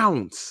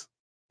sounds,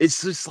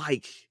 it's just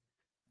like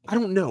I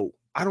don't know.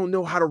 I don't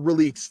know how to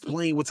really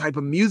explain what type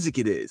of music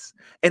it is.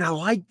 And I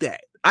like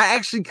that. I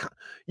actually,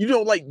 you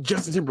know, like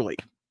Justin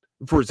Timberlake,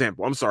 for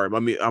example. I'm sorry.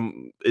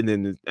 And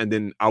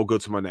then I'll go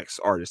to my next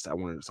artist I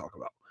wanted to talk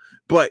about.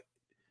 But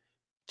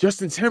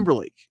Justin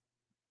Timberlake,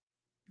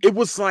 it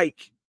was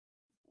like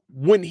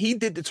when he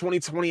did the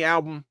 2020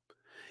 album,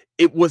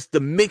 it was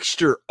the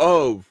mixture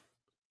of,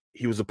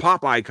 he was a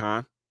pop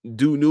icon,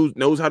 dude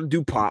knows how to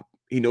do pop.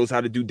 He knows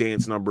how to do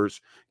dance numbers,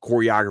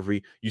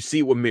 choreography. You see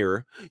it with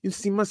Mirror. You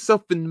see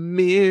myself in the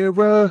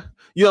mirror.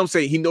 You know what I'm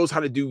saying? He knows how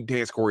to do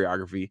dance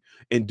choreography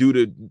and do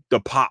the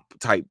pop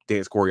type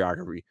dance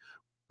choreography.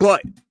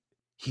 But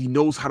he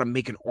knows how to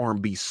make an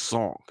R&B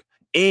song.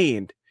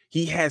 And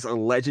he has a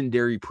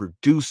legendary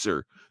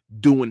producer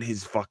doing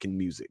his fucking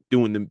music,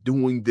 doing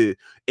the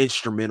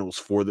instrumentals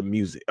for the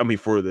music. I mean,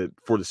 for the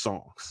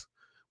songs,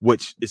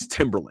 which is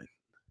Timberland.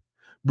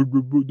 You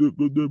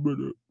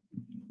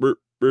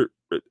know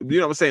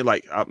what I'm saying?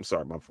 Like, I'm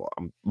sorry, my fault.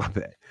 My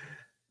bad.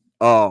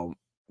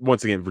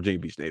 Once again, Virginia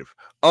Beach native.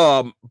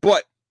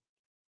 But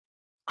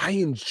I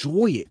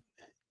enjoy it.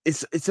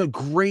 It's a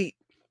great.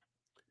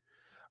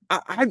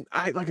 I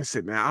like I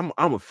said, man,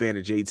 I'm a fan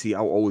of JT.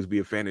 I'll always be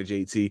a fan of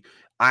JT.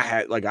 I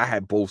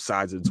had both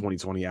sides of the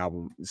 2020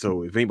 album.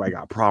 So if anybody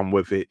got a problem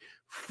with it,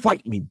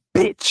 fight me,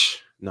 bitch.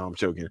 No, I'm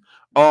joking.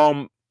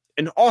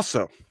 And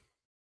also,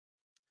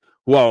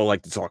 who I would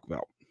like to talk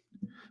about,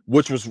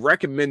 which was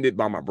recommended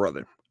by my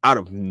brother out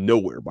of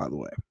nowhere, by the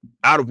way.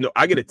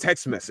 I get a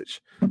text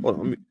message. Hold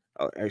on,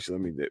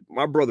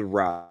 my brother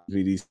robs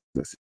me these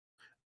messages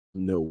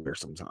nowhere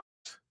sometimes.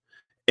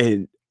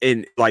 And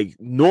like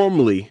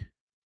normally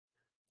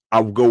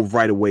I'll go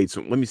right away to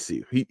him. Let me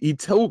see. He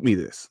told me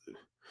this.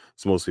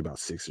 It's mostly about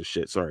Sixers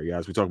shit. Sorry,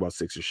 guys. We talk about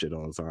Sixers shit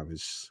all the time.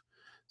 It's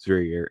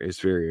very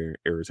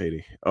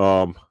irritating.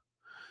 Not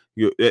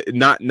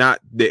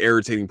the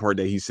irritating part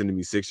that he's sending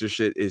me Sixers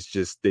shit. It's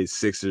just the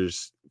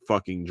Sixers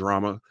fucking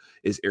drama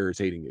is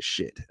irritating as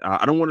shit.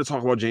 I don't want to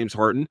talk about James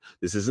Harden.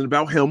 This isn't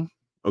about him.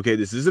 Okay,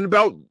 this isn't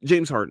about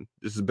James Harden.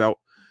 This is about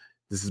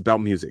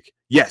music.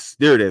 Yes,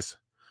 there it is.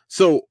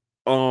 So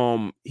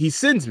he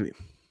sends me.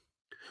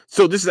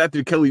 So this is after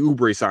the Kelly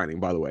Oubre signing,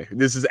 by the way.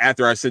 This is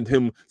after I sent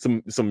him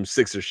some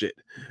Sixer shit.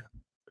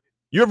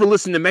 You ever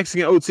listen to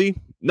Mexican OT?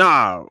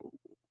 Nah.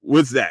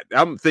 What's that?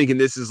 I'm thinking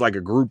this is like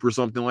a group or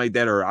something like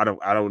that, or I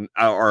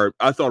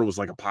thought it was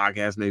like a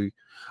podcast maybe.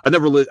 I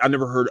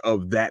never heard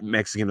of that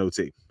Mexican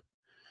OT.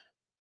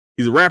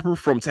 He's a rapper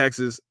from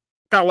Texas.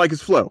 Kind of like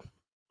his flow.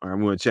 All right,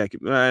 I'm going to check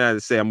him. I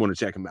say I'm going to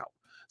check him out.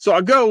 So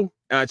I go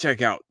and I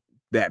check out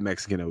that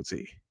Mexican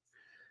OT.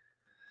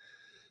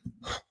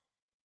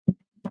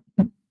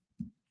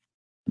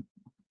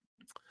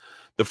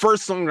 The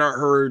first song I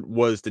heard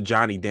was the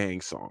Johnny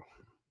Dang song.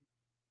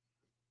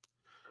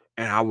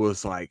 And I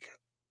was like,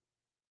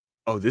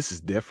 oh, this is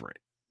different.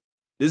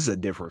 This is a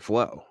different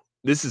flow.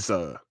 This is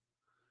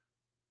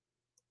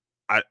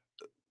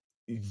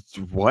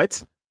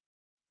what?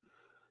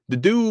 The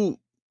dude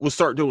will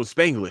start doing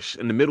Spanglish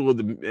in the middle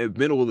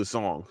of the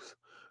songs,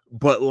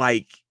 but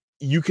like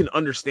you can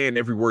understand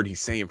every word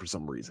he's saying for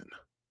some reason.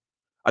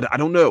 I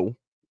don't know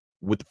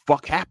what the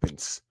fuck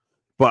happens,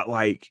 but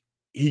like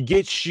he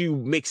gets you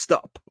mixed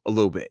up a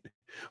little bit.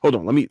 Hold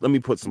on, let me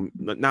put some.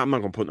 Now I'm not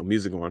gonna put no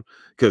music on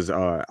because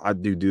I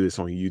do this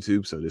on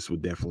YouTube, so this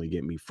would definitely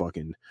get me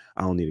fucking.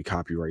 I don't need a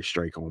copyright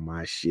strike on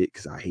my shit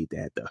because I hate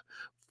that to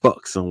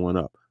fuck someone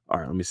up. All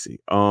right, let me see.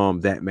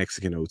 That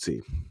Mexican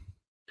OT.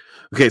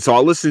 Okay, so I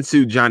listened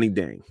to Johnny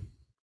Dang,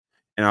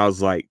 and I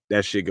was like,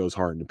 that shit goes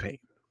hard in the paint.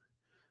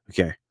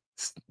 Okay,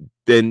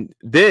 then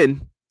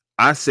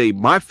I say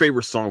my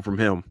favorite song from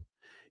him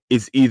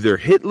is either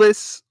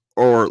Hitless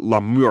or La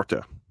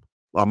Muerta.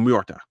 La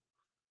Muerta.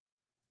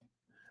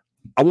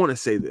 I want to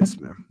say this,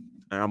 man,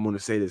 and I'm going to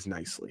say this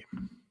nicely.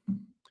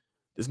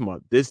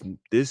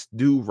 This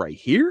dude right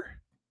here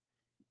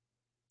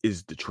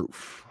is the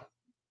truth.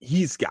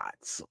 He's got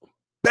some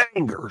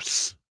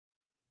bangers.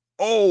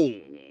 Oh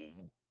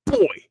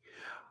boy,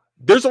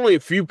 there's only a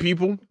few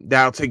people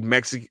that'll take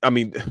Mexican. I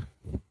mean,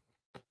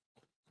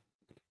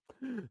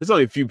 there's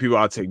only a few people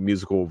I'll take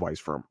musical advice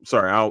from.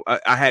 Sorry,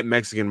 I had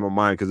Mexican in my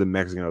mind because of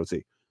Mexican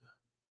OT.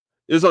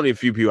 There's only a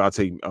few people I'll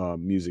take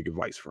music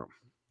advice from.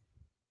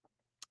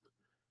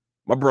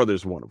 My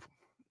brother's one of them.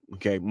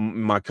 Okay,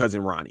 my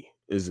cousin Ronnie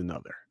is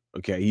another.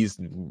 Okay, he's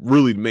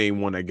really the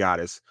main one that got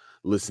us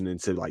listening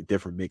to like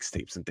different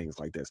mixtapes and things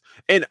like this.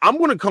 And I'm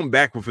gonna come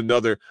back with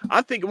another.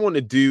 I think I want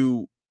to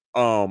do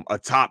a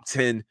top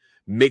 10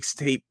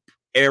 mixtape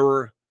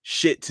era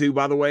shit too,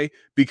 by the way,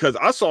 because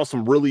I saw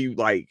some really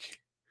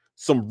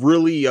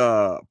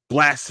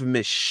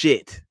blasphemous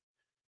shit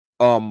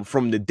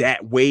from the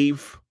Dat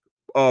Wave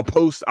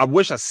post. I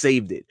wish I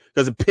saved it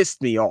because it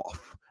pissed me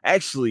off.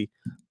 Actually,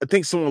 I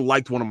think someone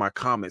liked one of my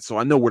comments, so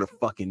I know where the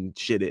fucking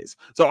shit is.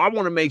 So I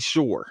want to make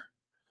sure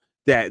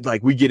that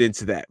like we get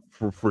into that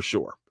for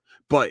sure.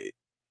 But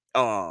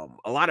a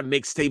lot of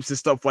mixtapes and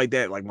stuff like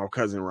that, like my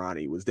cousin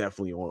Ronnie was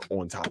definitely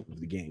on top of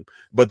the game.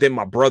 But then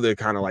my brother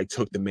kind of like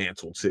took the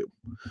mantle too.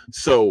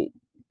 So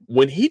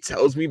when he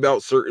tells me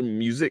about certain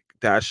music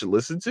that I should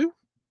listen to,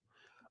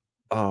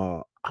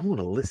 I'm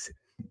gonna listen,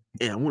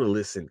 and I'm gonna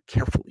listen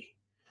carefully.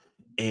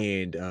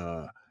 And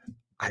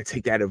I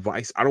take that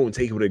advice. I don't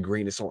take it with a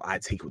grain of salt. I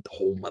take it with the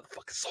whole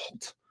motherfucking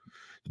salt,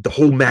 the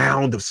whole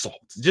mound of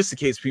salt. Just in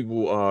case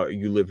people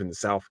you live in the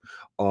South.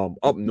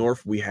 Up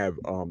north we have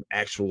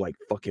actual like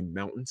fucking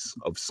mountains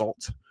of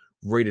salt,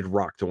 rated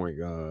rock during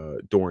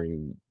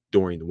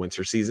the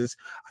winter seasons.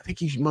 I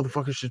think you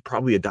motherfuckers should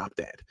probably adopt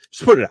that.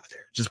 Just put it out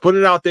there. Just put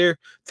it out there,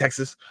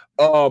 Texas.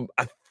 I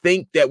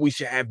think that we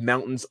should have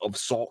mountains of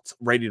salt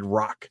rated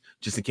rock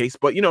just in case.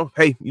 But you know,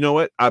 hey, you know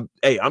what? I'm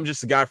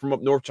just a guy from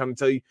up north trying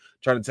to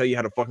tell you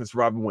how to fucking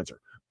survive in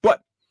winter.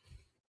 But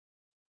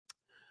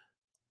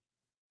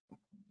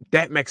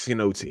that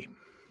Mexican OT,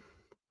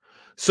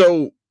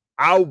 So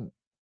I'll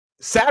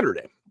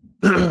Saturday.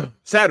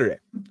 Saturday.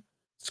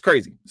 It's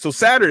crazy. So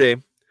Saturday,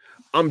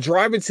 I'm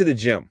driving to the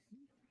gym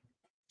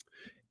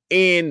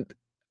and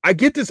I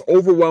get this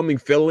overwhelming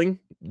feeling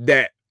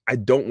that I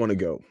don't want to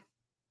go.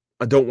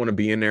 I don't want to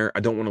be in there. I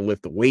don't want to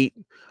lift the weight.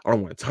 I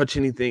don't want to touch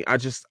anything. I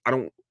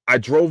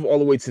drove all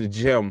the way to the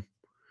gym.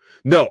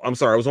 No, I'm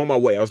sorry. I was on my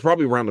way. I was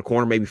probably around the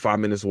corner, maybe 5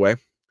 minutes away.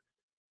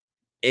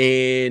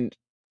 And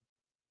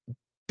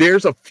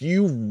there's a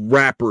few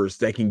rappers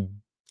that can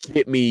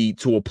get me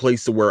to a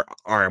place to where,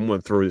 all right, I'm going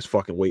to throw this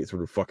fucking weight through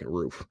the fucking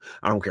roof.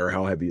 I don't care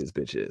how heavy this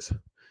bitch is.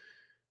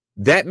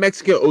 That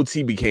Mexican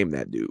OT became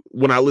that dude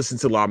when I listened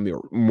to La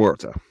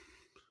Muerta.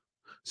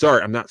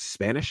 Sorry, I'm not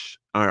Spanish.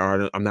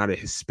 I'm not a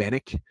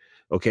Hispanic.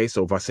 Okay,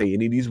 so if I say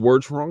any of these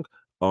words wrong,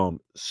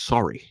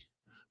 sorry.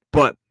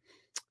 But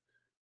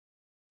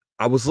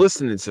I was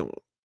listening to him,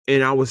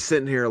 and I was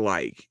sitting here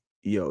like,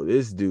 yo,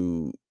 this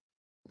dude,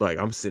 like,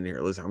 I'm sitting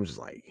here listening. I'm just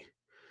like,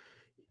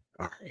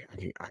 all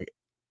right, I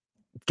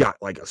got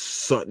like a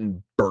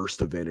sudden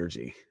burst of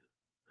energy.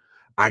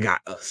 I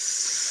got a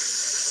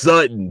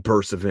sudden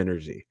burst of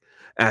energy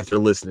after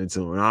listening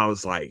to him. And I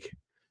was like,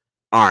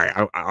 all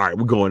right,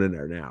 we're going in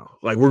there now.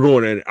 Like, we're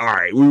going in. All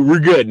right, we're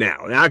good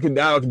now. Now I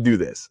can do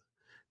this.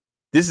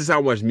 This is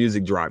how much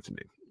music drives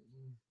me.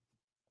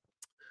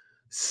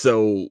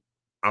 So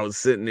I was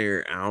sitting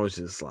there and I was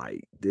just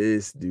like,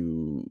 this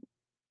dude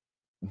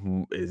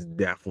is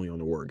definitely on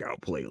the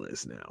workout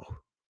playlist now.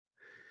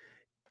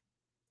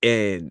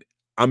 And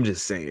I'm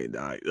just saying,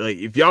 like,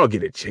 if y'all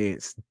get a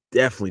chance,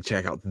 definitely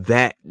check out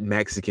that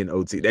Mexican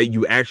OT. That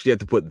you actually have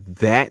to put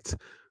that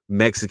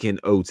Mexican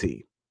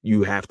OT.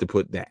 You have to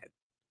put that.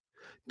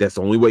 That's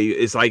the only way.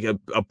 It's like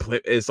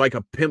it's like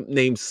a pimp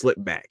named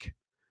Slipback.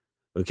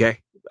 Okay,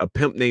 a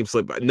pimp named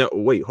Slipback. No,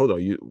 wait, hold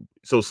on.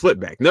 So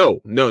Slipback? No.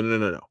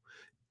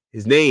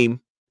 His name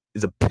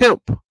is a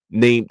pimp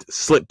named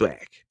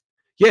Slipback.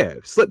 Yeah,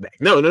 Slipback.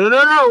 No.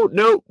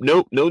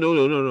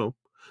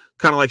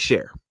 Kind of like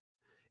Cher.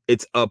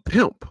 It's a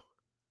pimp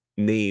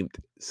named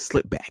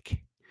Slipback.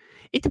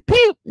 It's a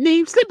pimp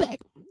named Slipback.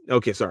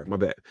 Okay, sorry, my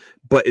bad.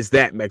 But it's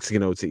that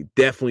Mexican OT.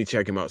 Definitely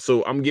check him out.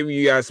 So I'm giving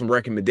you guys some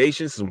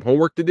recommendations, some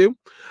homework to do.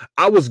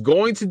 I was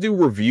going to do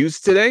reviews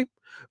today,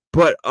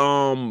 but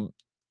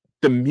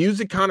the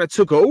music kind of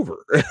took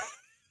over.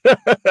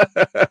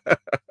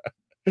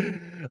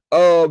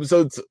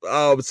 So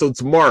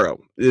tomorrow,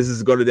 this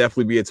is going to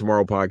definitely be a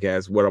tomorrow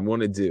podcast. What I'm going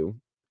to do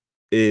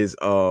is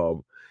we're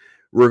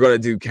going to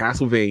do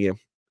Castlevania.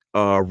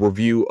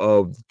 Review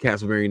of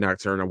Castlevania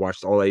Nocturne. I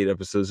watched all 8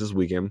 episodes this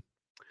weekend.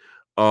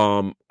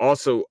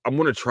 Also, I'm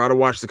gonna try to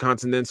watch the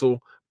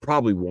Continental.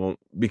 Probably won't,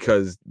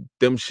 because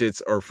them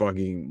shits are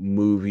fucking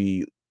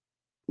movie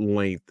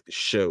length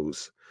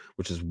shows,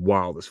 which is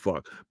wild as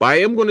fuck. But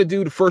I am gonna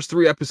do the first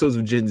 3 episodes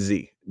of Gen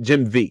V.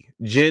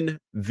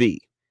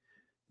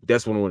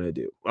 That's what I want to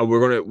do.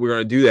 We're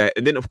gonna do that,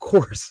 and then of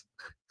course,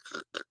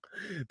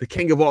 the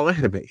king of all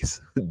animes,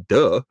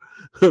 duh,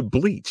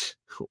 Bleach.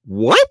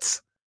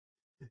 What?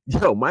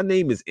 Yo, my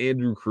name is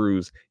Andrew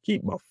Cruz.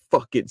 Keep my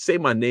fucking say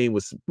my name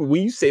was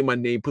when you say my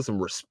name, put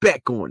some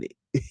respect on it.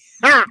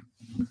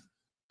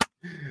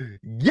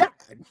 Yeah.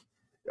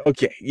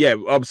 Okay. Yeah.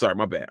 I'm sorry.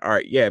 My bad. All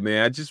right. Yeah,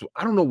 man.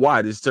 I don't know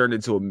why this turned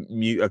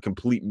into a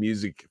complete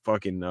music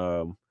fucking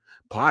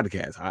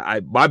podcast.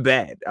 I my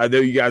bad. I know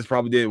you guys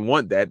probably didn't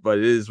want that, but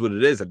it is what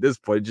it is at this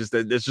point.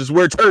 That's just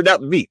where it turned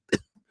out to be.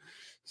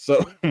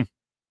 So.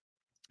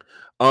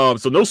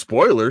 So no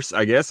spoilers,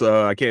 I guess.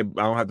 I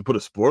don't have to put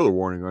a spoiler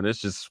warning on this.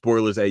 Just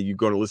spoilers that you're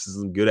going to listen to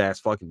some good ass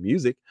fucking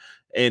music,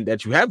 and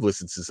that you have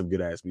listened to some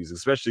good ass music,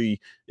 especially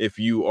if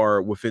you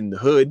are within the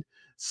hood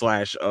 /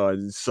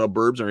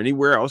 suburbs or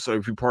anywhere else. Or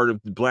if you're part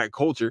of the Black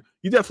culture,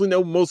 you definitely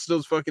know most of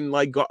those fucking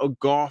like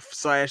golf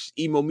 /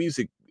 emo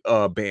music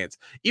bands.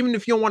 Even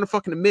if you don't want to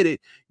fucking admit it,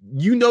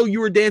 you know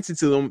you were dancing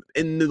to them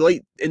in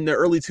the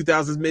early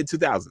 2000s, mid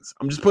 2000s.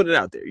 I'm just putting it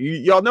out there.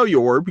 Y'all know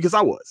your word because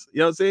I was. You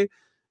know what I'm saying?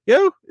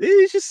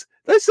 It's just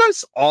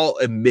let's all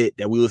admit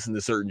that we listen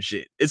to certain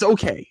shit. It's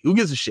okay. Who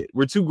gives a shit?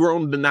 We're too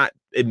grown to not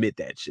admit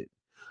that shit.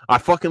 I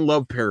fucking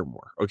love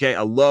Paramore. Okay,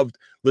 I loved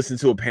listening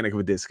to a Panic at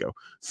the Disco.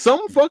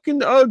 Some fucking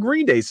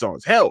Green Day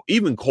songs. Hell,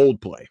 even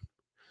Coldplay.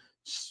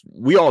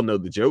 We all know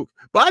the joke.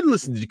 But I'd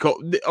listen to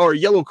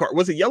Yellow Card.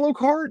 Was it Yellow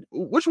Card?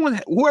 Which one?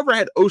 Whoever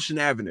had Ocean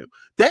Avenue.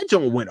 That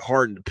joint went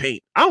hard in the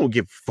paint. I don't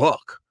give a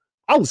fuck.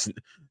 I listen.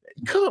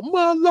 Cut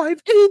my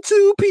life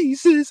into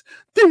pieces.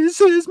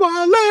 This is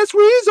my last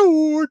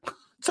resort.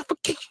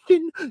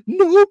 Suffocation,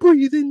 no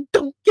breathing.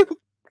 Don't give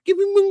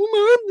me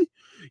money.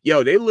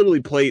 Yo, they literally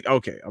played.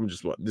 Okay,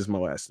 this is my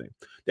last thing.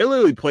 They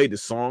literally played the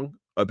song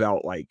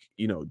about like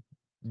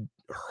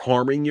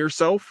harming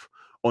yourself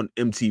on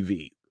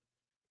MTV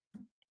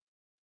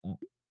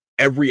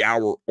every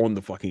hour on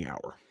the fucking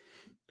hour.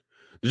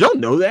 Did y'all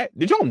know that?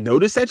 Did y'all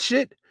notice that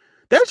shit?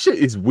 That shit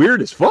is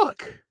weird as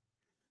fuck.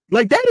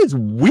 Like, that is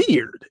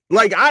weird.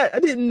 Like, I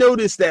didn't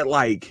notice that,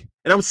 like,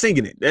 and I'm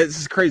singing it.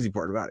 That's the crazy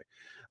part about it.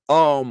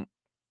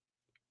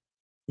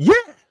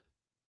 Yeah.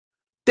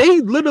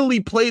 They literally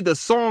played the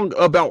song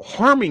about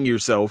harming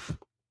yourself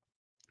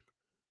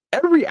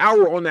every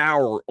hour on the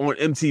hour on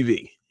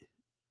MTV.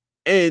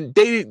 And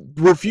they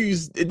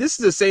refused. This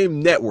is the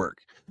same network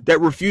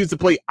that refused to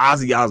play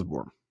Ozzy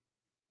Osbourne.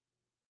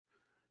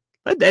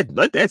 Let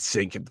that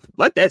sink in.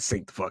 Let that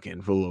sink the fuck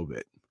in for a little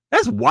bit.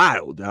 That's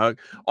wild, dog.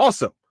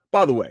 Also,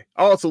 by the way,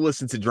 I also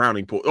listened to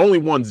Drowning Pool. Only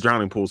one's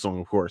Drowning Pool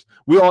song, of course.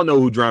 We all know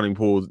who Drowning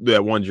Pool is.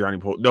 That one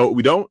Drowning Pool. No,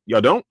 we don't.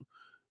 Y'all don't.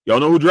 Y'all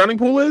know who Drowning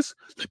Pool is?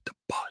 Let the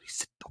body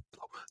sit the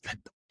floor.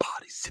 Let the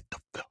body sit the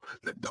floor.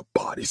 Let the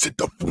body sit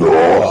the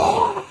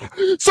floor.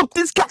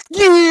 Something's got to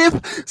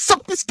give.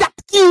 Something's got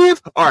to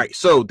give. All right,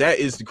 so that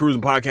is the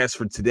Cruising Podcast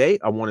for today.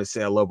 I want to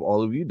say I love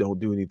all of you. Don't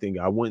do anything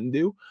I wouldn't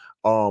do.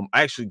 I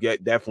actually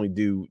definitely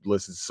do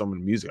listen to some of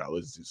the music I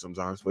listen to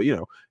sometimes, but you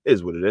know, it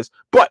is what it is.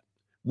 But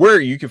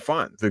where you can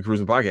find the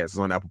Cruising Podcast is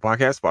on Apple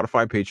Podcasts,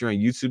 Spotify,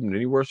 Patreon, YouTube, and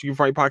anywhere else you can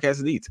find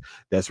podcasts needs.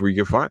 That's where you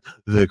can find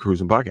the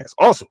Cruising Podcast.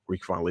 Also, where you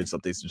can find latest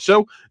updates to the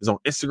show is on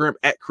Instagram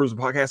at Cruising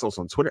Podcast,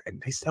 also on Twitter at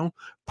Nicetown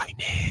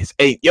Finance.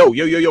 Hey, yo.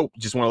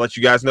 Just want to let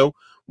you guys know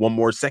one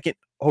more second.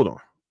 Hold on.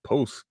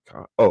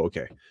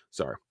 Okay.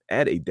 Sorry.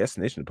 Add a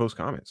destination to post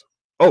comments.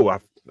 I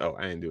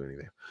didn't do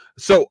anything.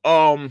 So,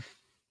 I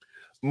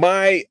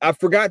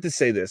forgot to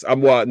say this.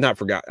 Not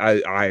forgot.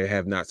 I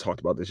have not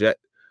talked about this yet.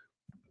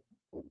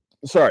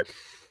 Sorry.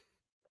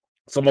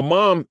 So my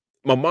mom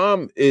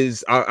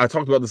is, I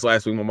talked about this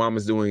last week. My mom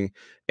is doing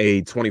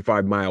a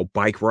 25-mile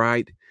bike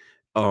ride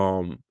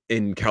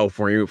in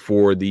California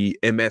for the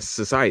MS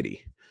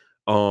Society.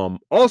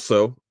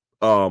 Also,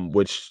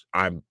 which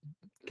I'm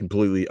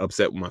completely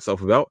upset with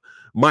myself about,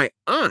 my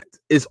aunt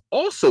is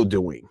also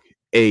doing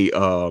the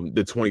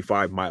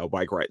 25-mile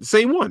bike ride. The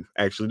same one,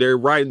 actually. They're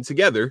riding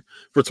together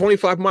for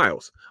 25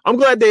 miles.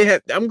 Hopefully they're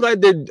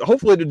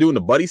doing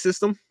the buddy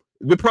system.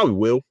 They probably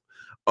will.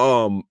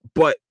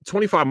 But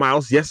 25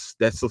 miles, yes,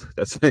 that's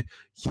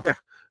yeah.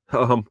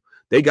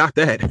 They got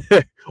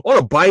that on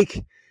a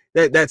bike.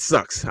 That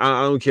sucks.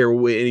 I don't care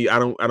what I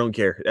don't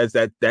care. That's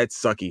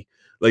sucky.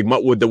 Like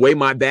with the way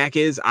my back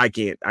is, I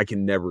can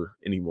never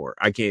anymore.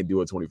 I can't do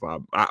a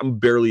 25. I'm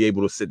barely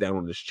able to sit down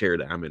on this chair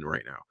that I'm in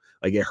right now.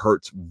 Like it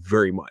hurts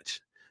very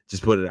much.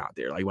 Just put it out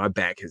there. Like my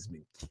back has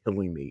been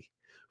killing me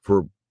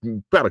for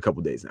about a couple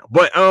of days now.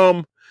 But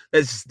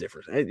that's just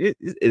different.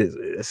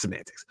 It's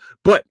semantics.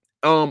 But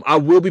I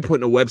will be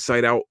putting a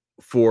website out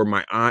for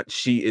my aunt.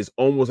 She is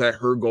almost at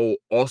her goal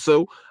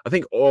also. I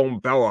think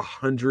about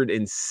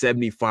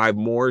 175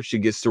 more she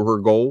gets to her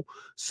goal.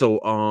 So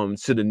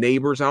to the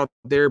neighbors out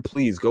there,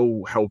 please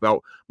go help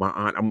out my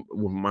aunt. I'm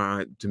with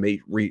my to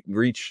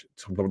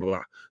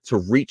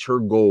reach her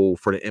goal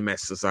for the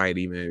MS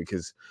Society, man,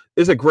 because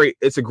it's a great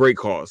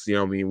cause. You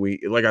know what I mean?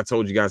 We, like I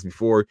told you guys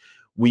before,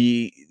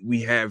 we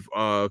have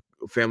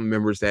family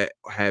members that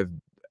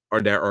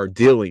are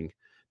dealing,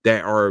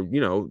 that are,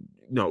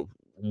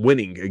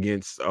 winning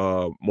against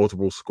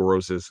multiple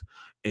sclerosis.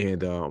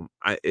 And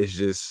it's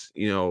just,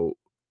 any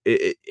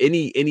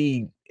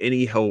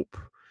help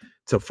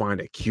to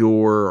find a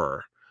cure,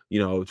 or,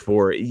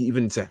 for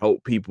even to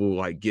help people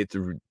like get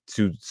through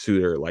to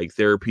their like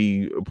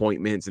therapy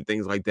appointments and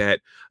things like that.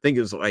 I think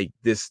it's like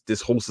this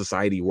whole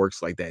society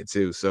works like that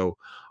too. So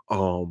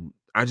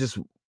I just,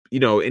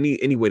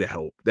 any way to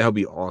help, that'll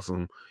be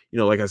awesome.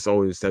 Like I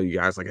always tell you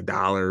guys, like $1,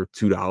 $2, $3,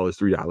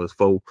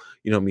 $4,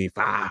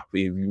 $5, if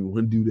you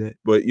want to do that.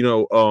 But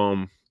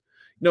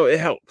it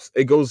helps.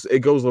 It goes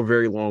a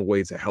very long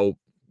way to help,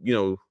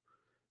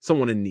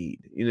 someone in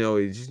need.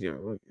 It's just,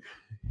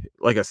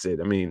 like I said,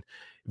 I mean,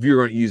 if you're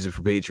going to use it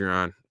for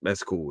Patreon,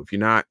 that's cool. If you're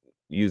not,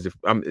 use it.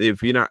 Hold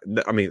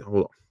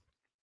on.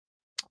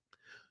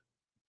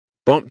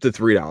 Bump to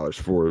 $3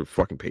 for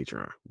fucking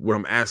Patreon. What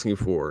I'm asking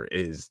for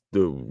is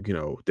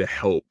the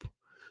help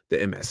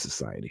the MS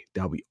Society.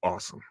 That'll be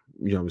awesome.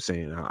 You know what I'm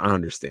saying? I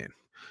understand.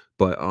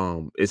 But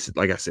it's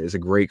like I said, it's a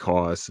great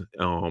cause.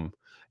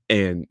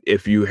 And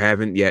if you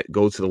haven't yet,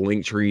 go to the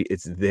link tree.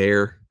 It's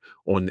there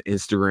on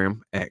Instagram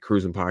at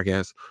Cruising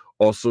Podcast.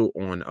 Also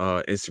on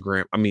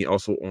Instagram.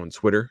 Also on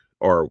Twitter,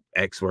 or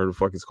X, whatever the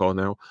fuck it's called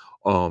now.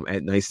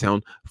 At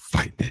Nicetown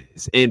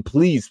Finance. And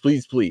please,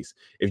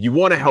 if you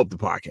want to help the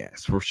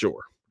podcast, for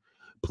sure,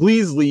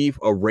 please leave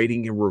a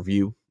rating and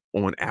review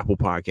on Apple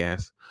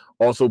Podcasts.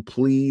 Also,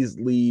 please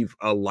leave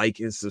a like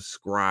and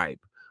subscribe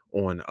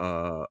on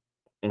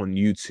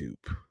YouTube.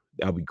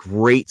 That'll be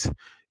great.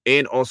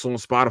 And also on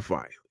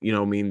Spotify.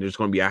 There's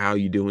going to be a how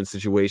you doing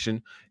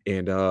situation.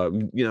 And,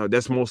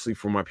 that's mostly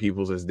for my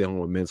peoples that's dealing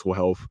with mental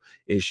health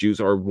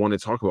issues or want to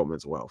talk about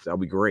mental health. That'll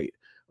be great.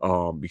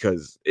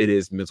 Because it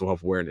is Mental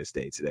Health Awareness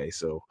Day today.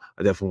 So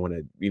I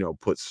definitely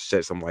want to,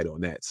 shed some light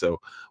on that.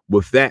 So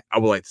with that, I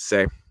would like to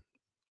say,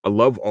 I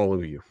love all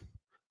of you.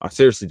 I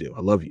seriously do.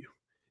 I love you.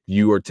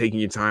 You are taking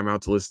your time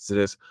out to listen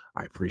to this.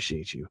 I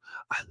appreciate you.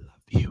 I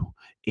love you.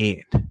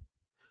 And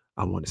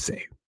I want to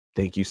say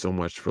thank you so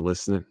much for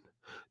listening.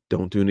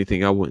 Don't do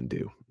anything I wouldn't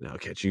do. And I'll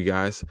catch you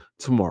guys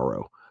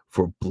tomorrow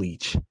for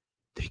Bleach,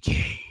 the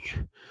gang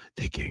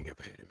of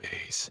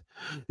enemies.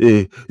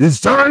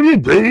 It's time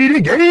to play the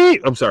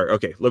game. I'm sorry.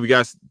 Okay. Love you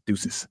guys.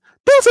 Deuces.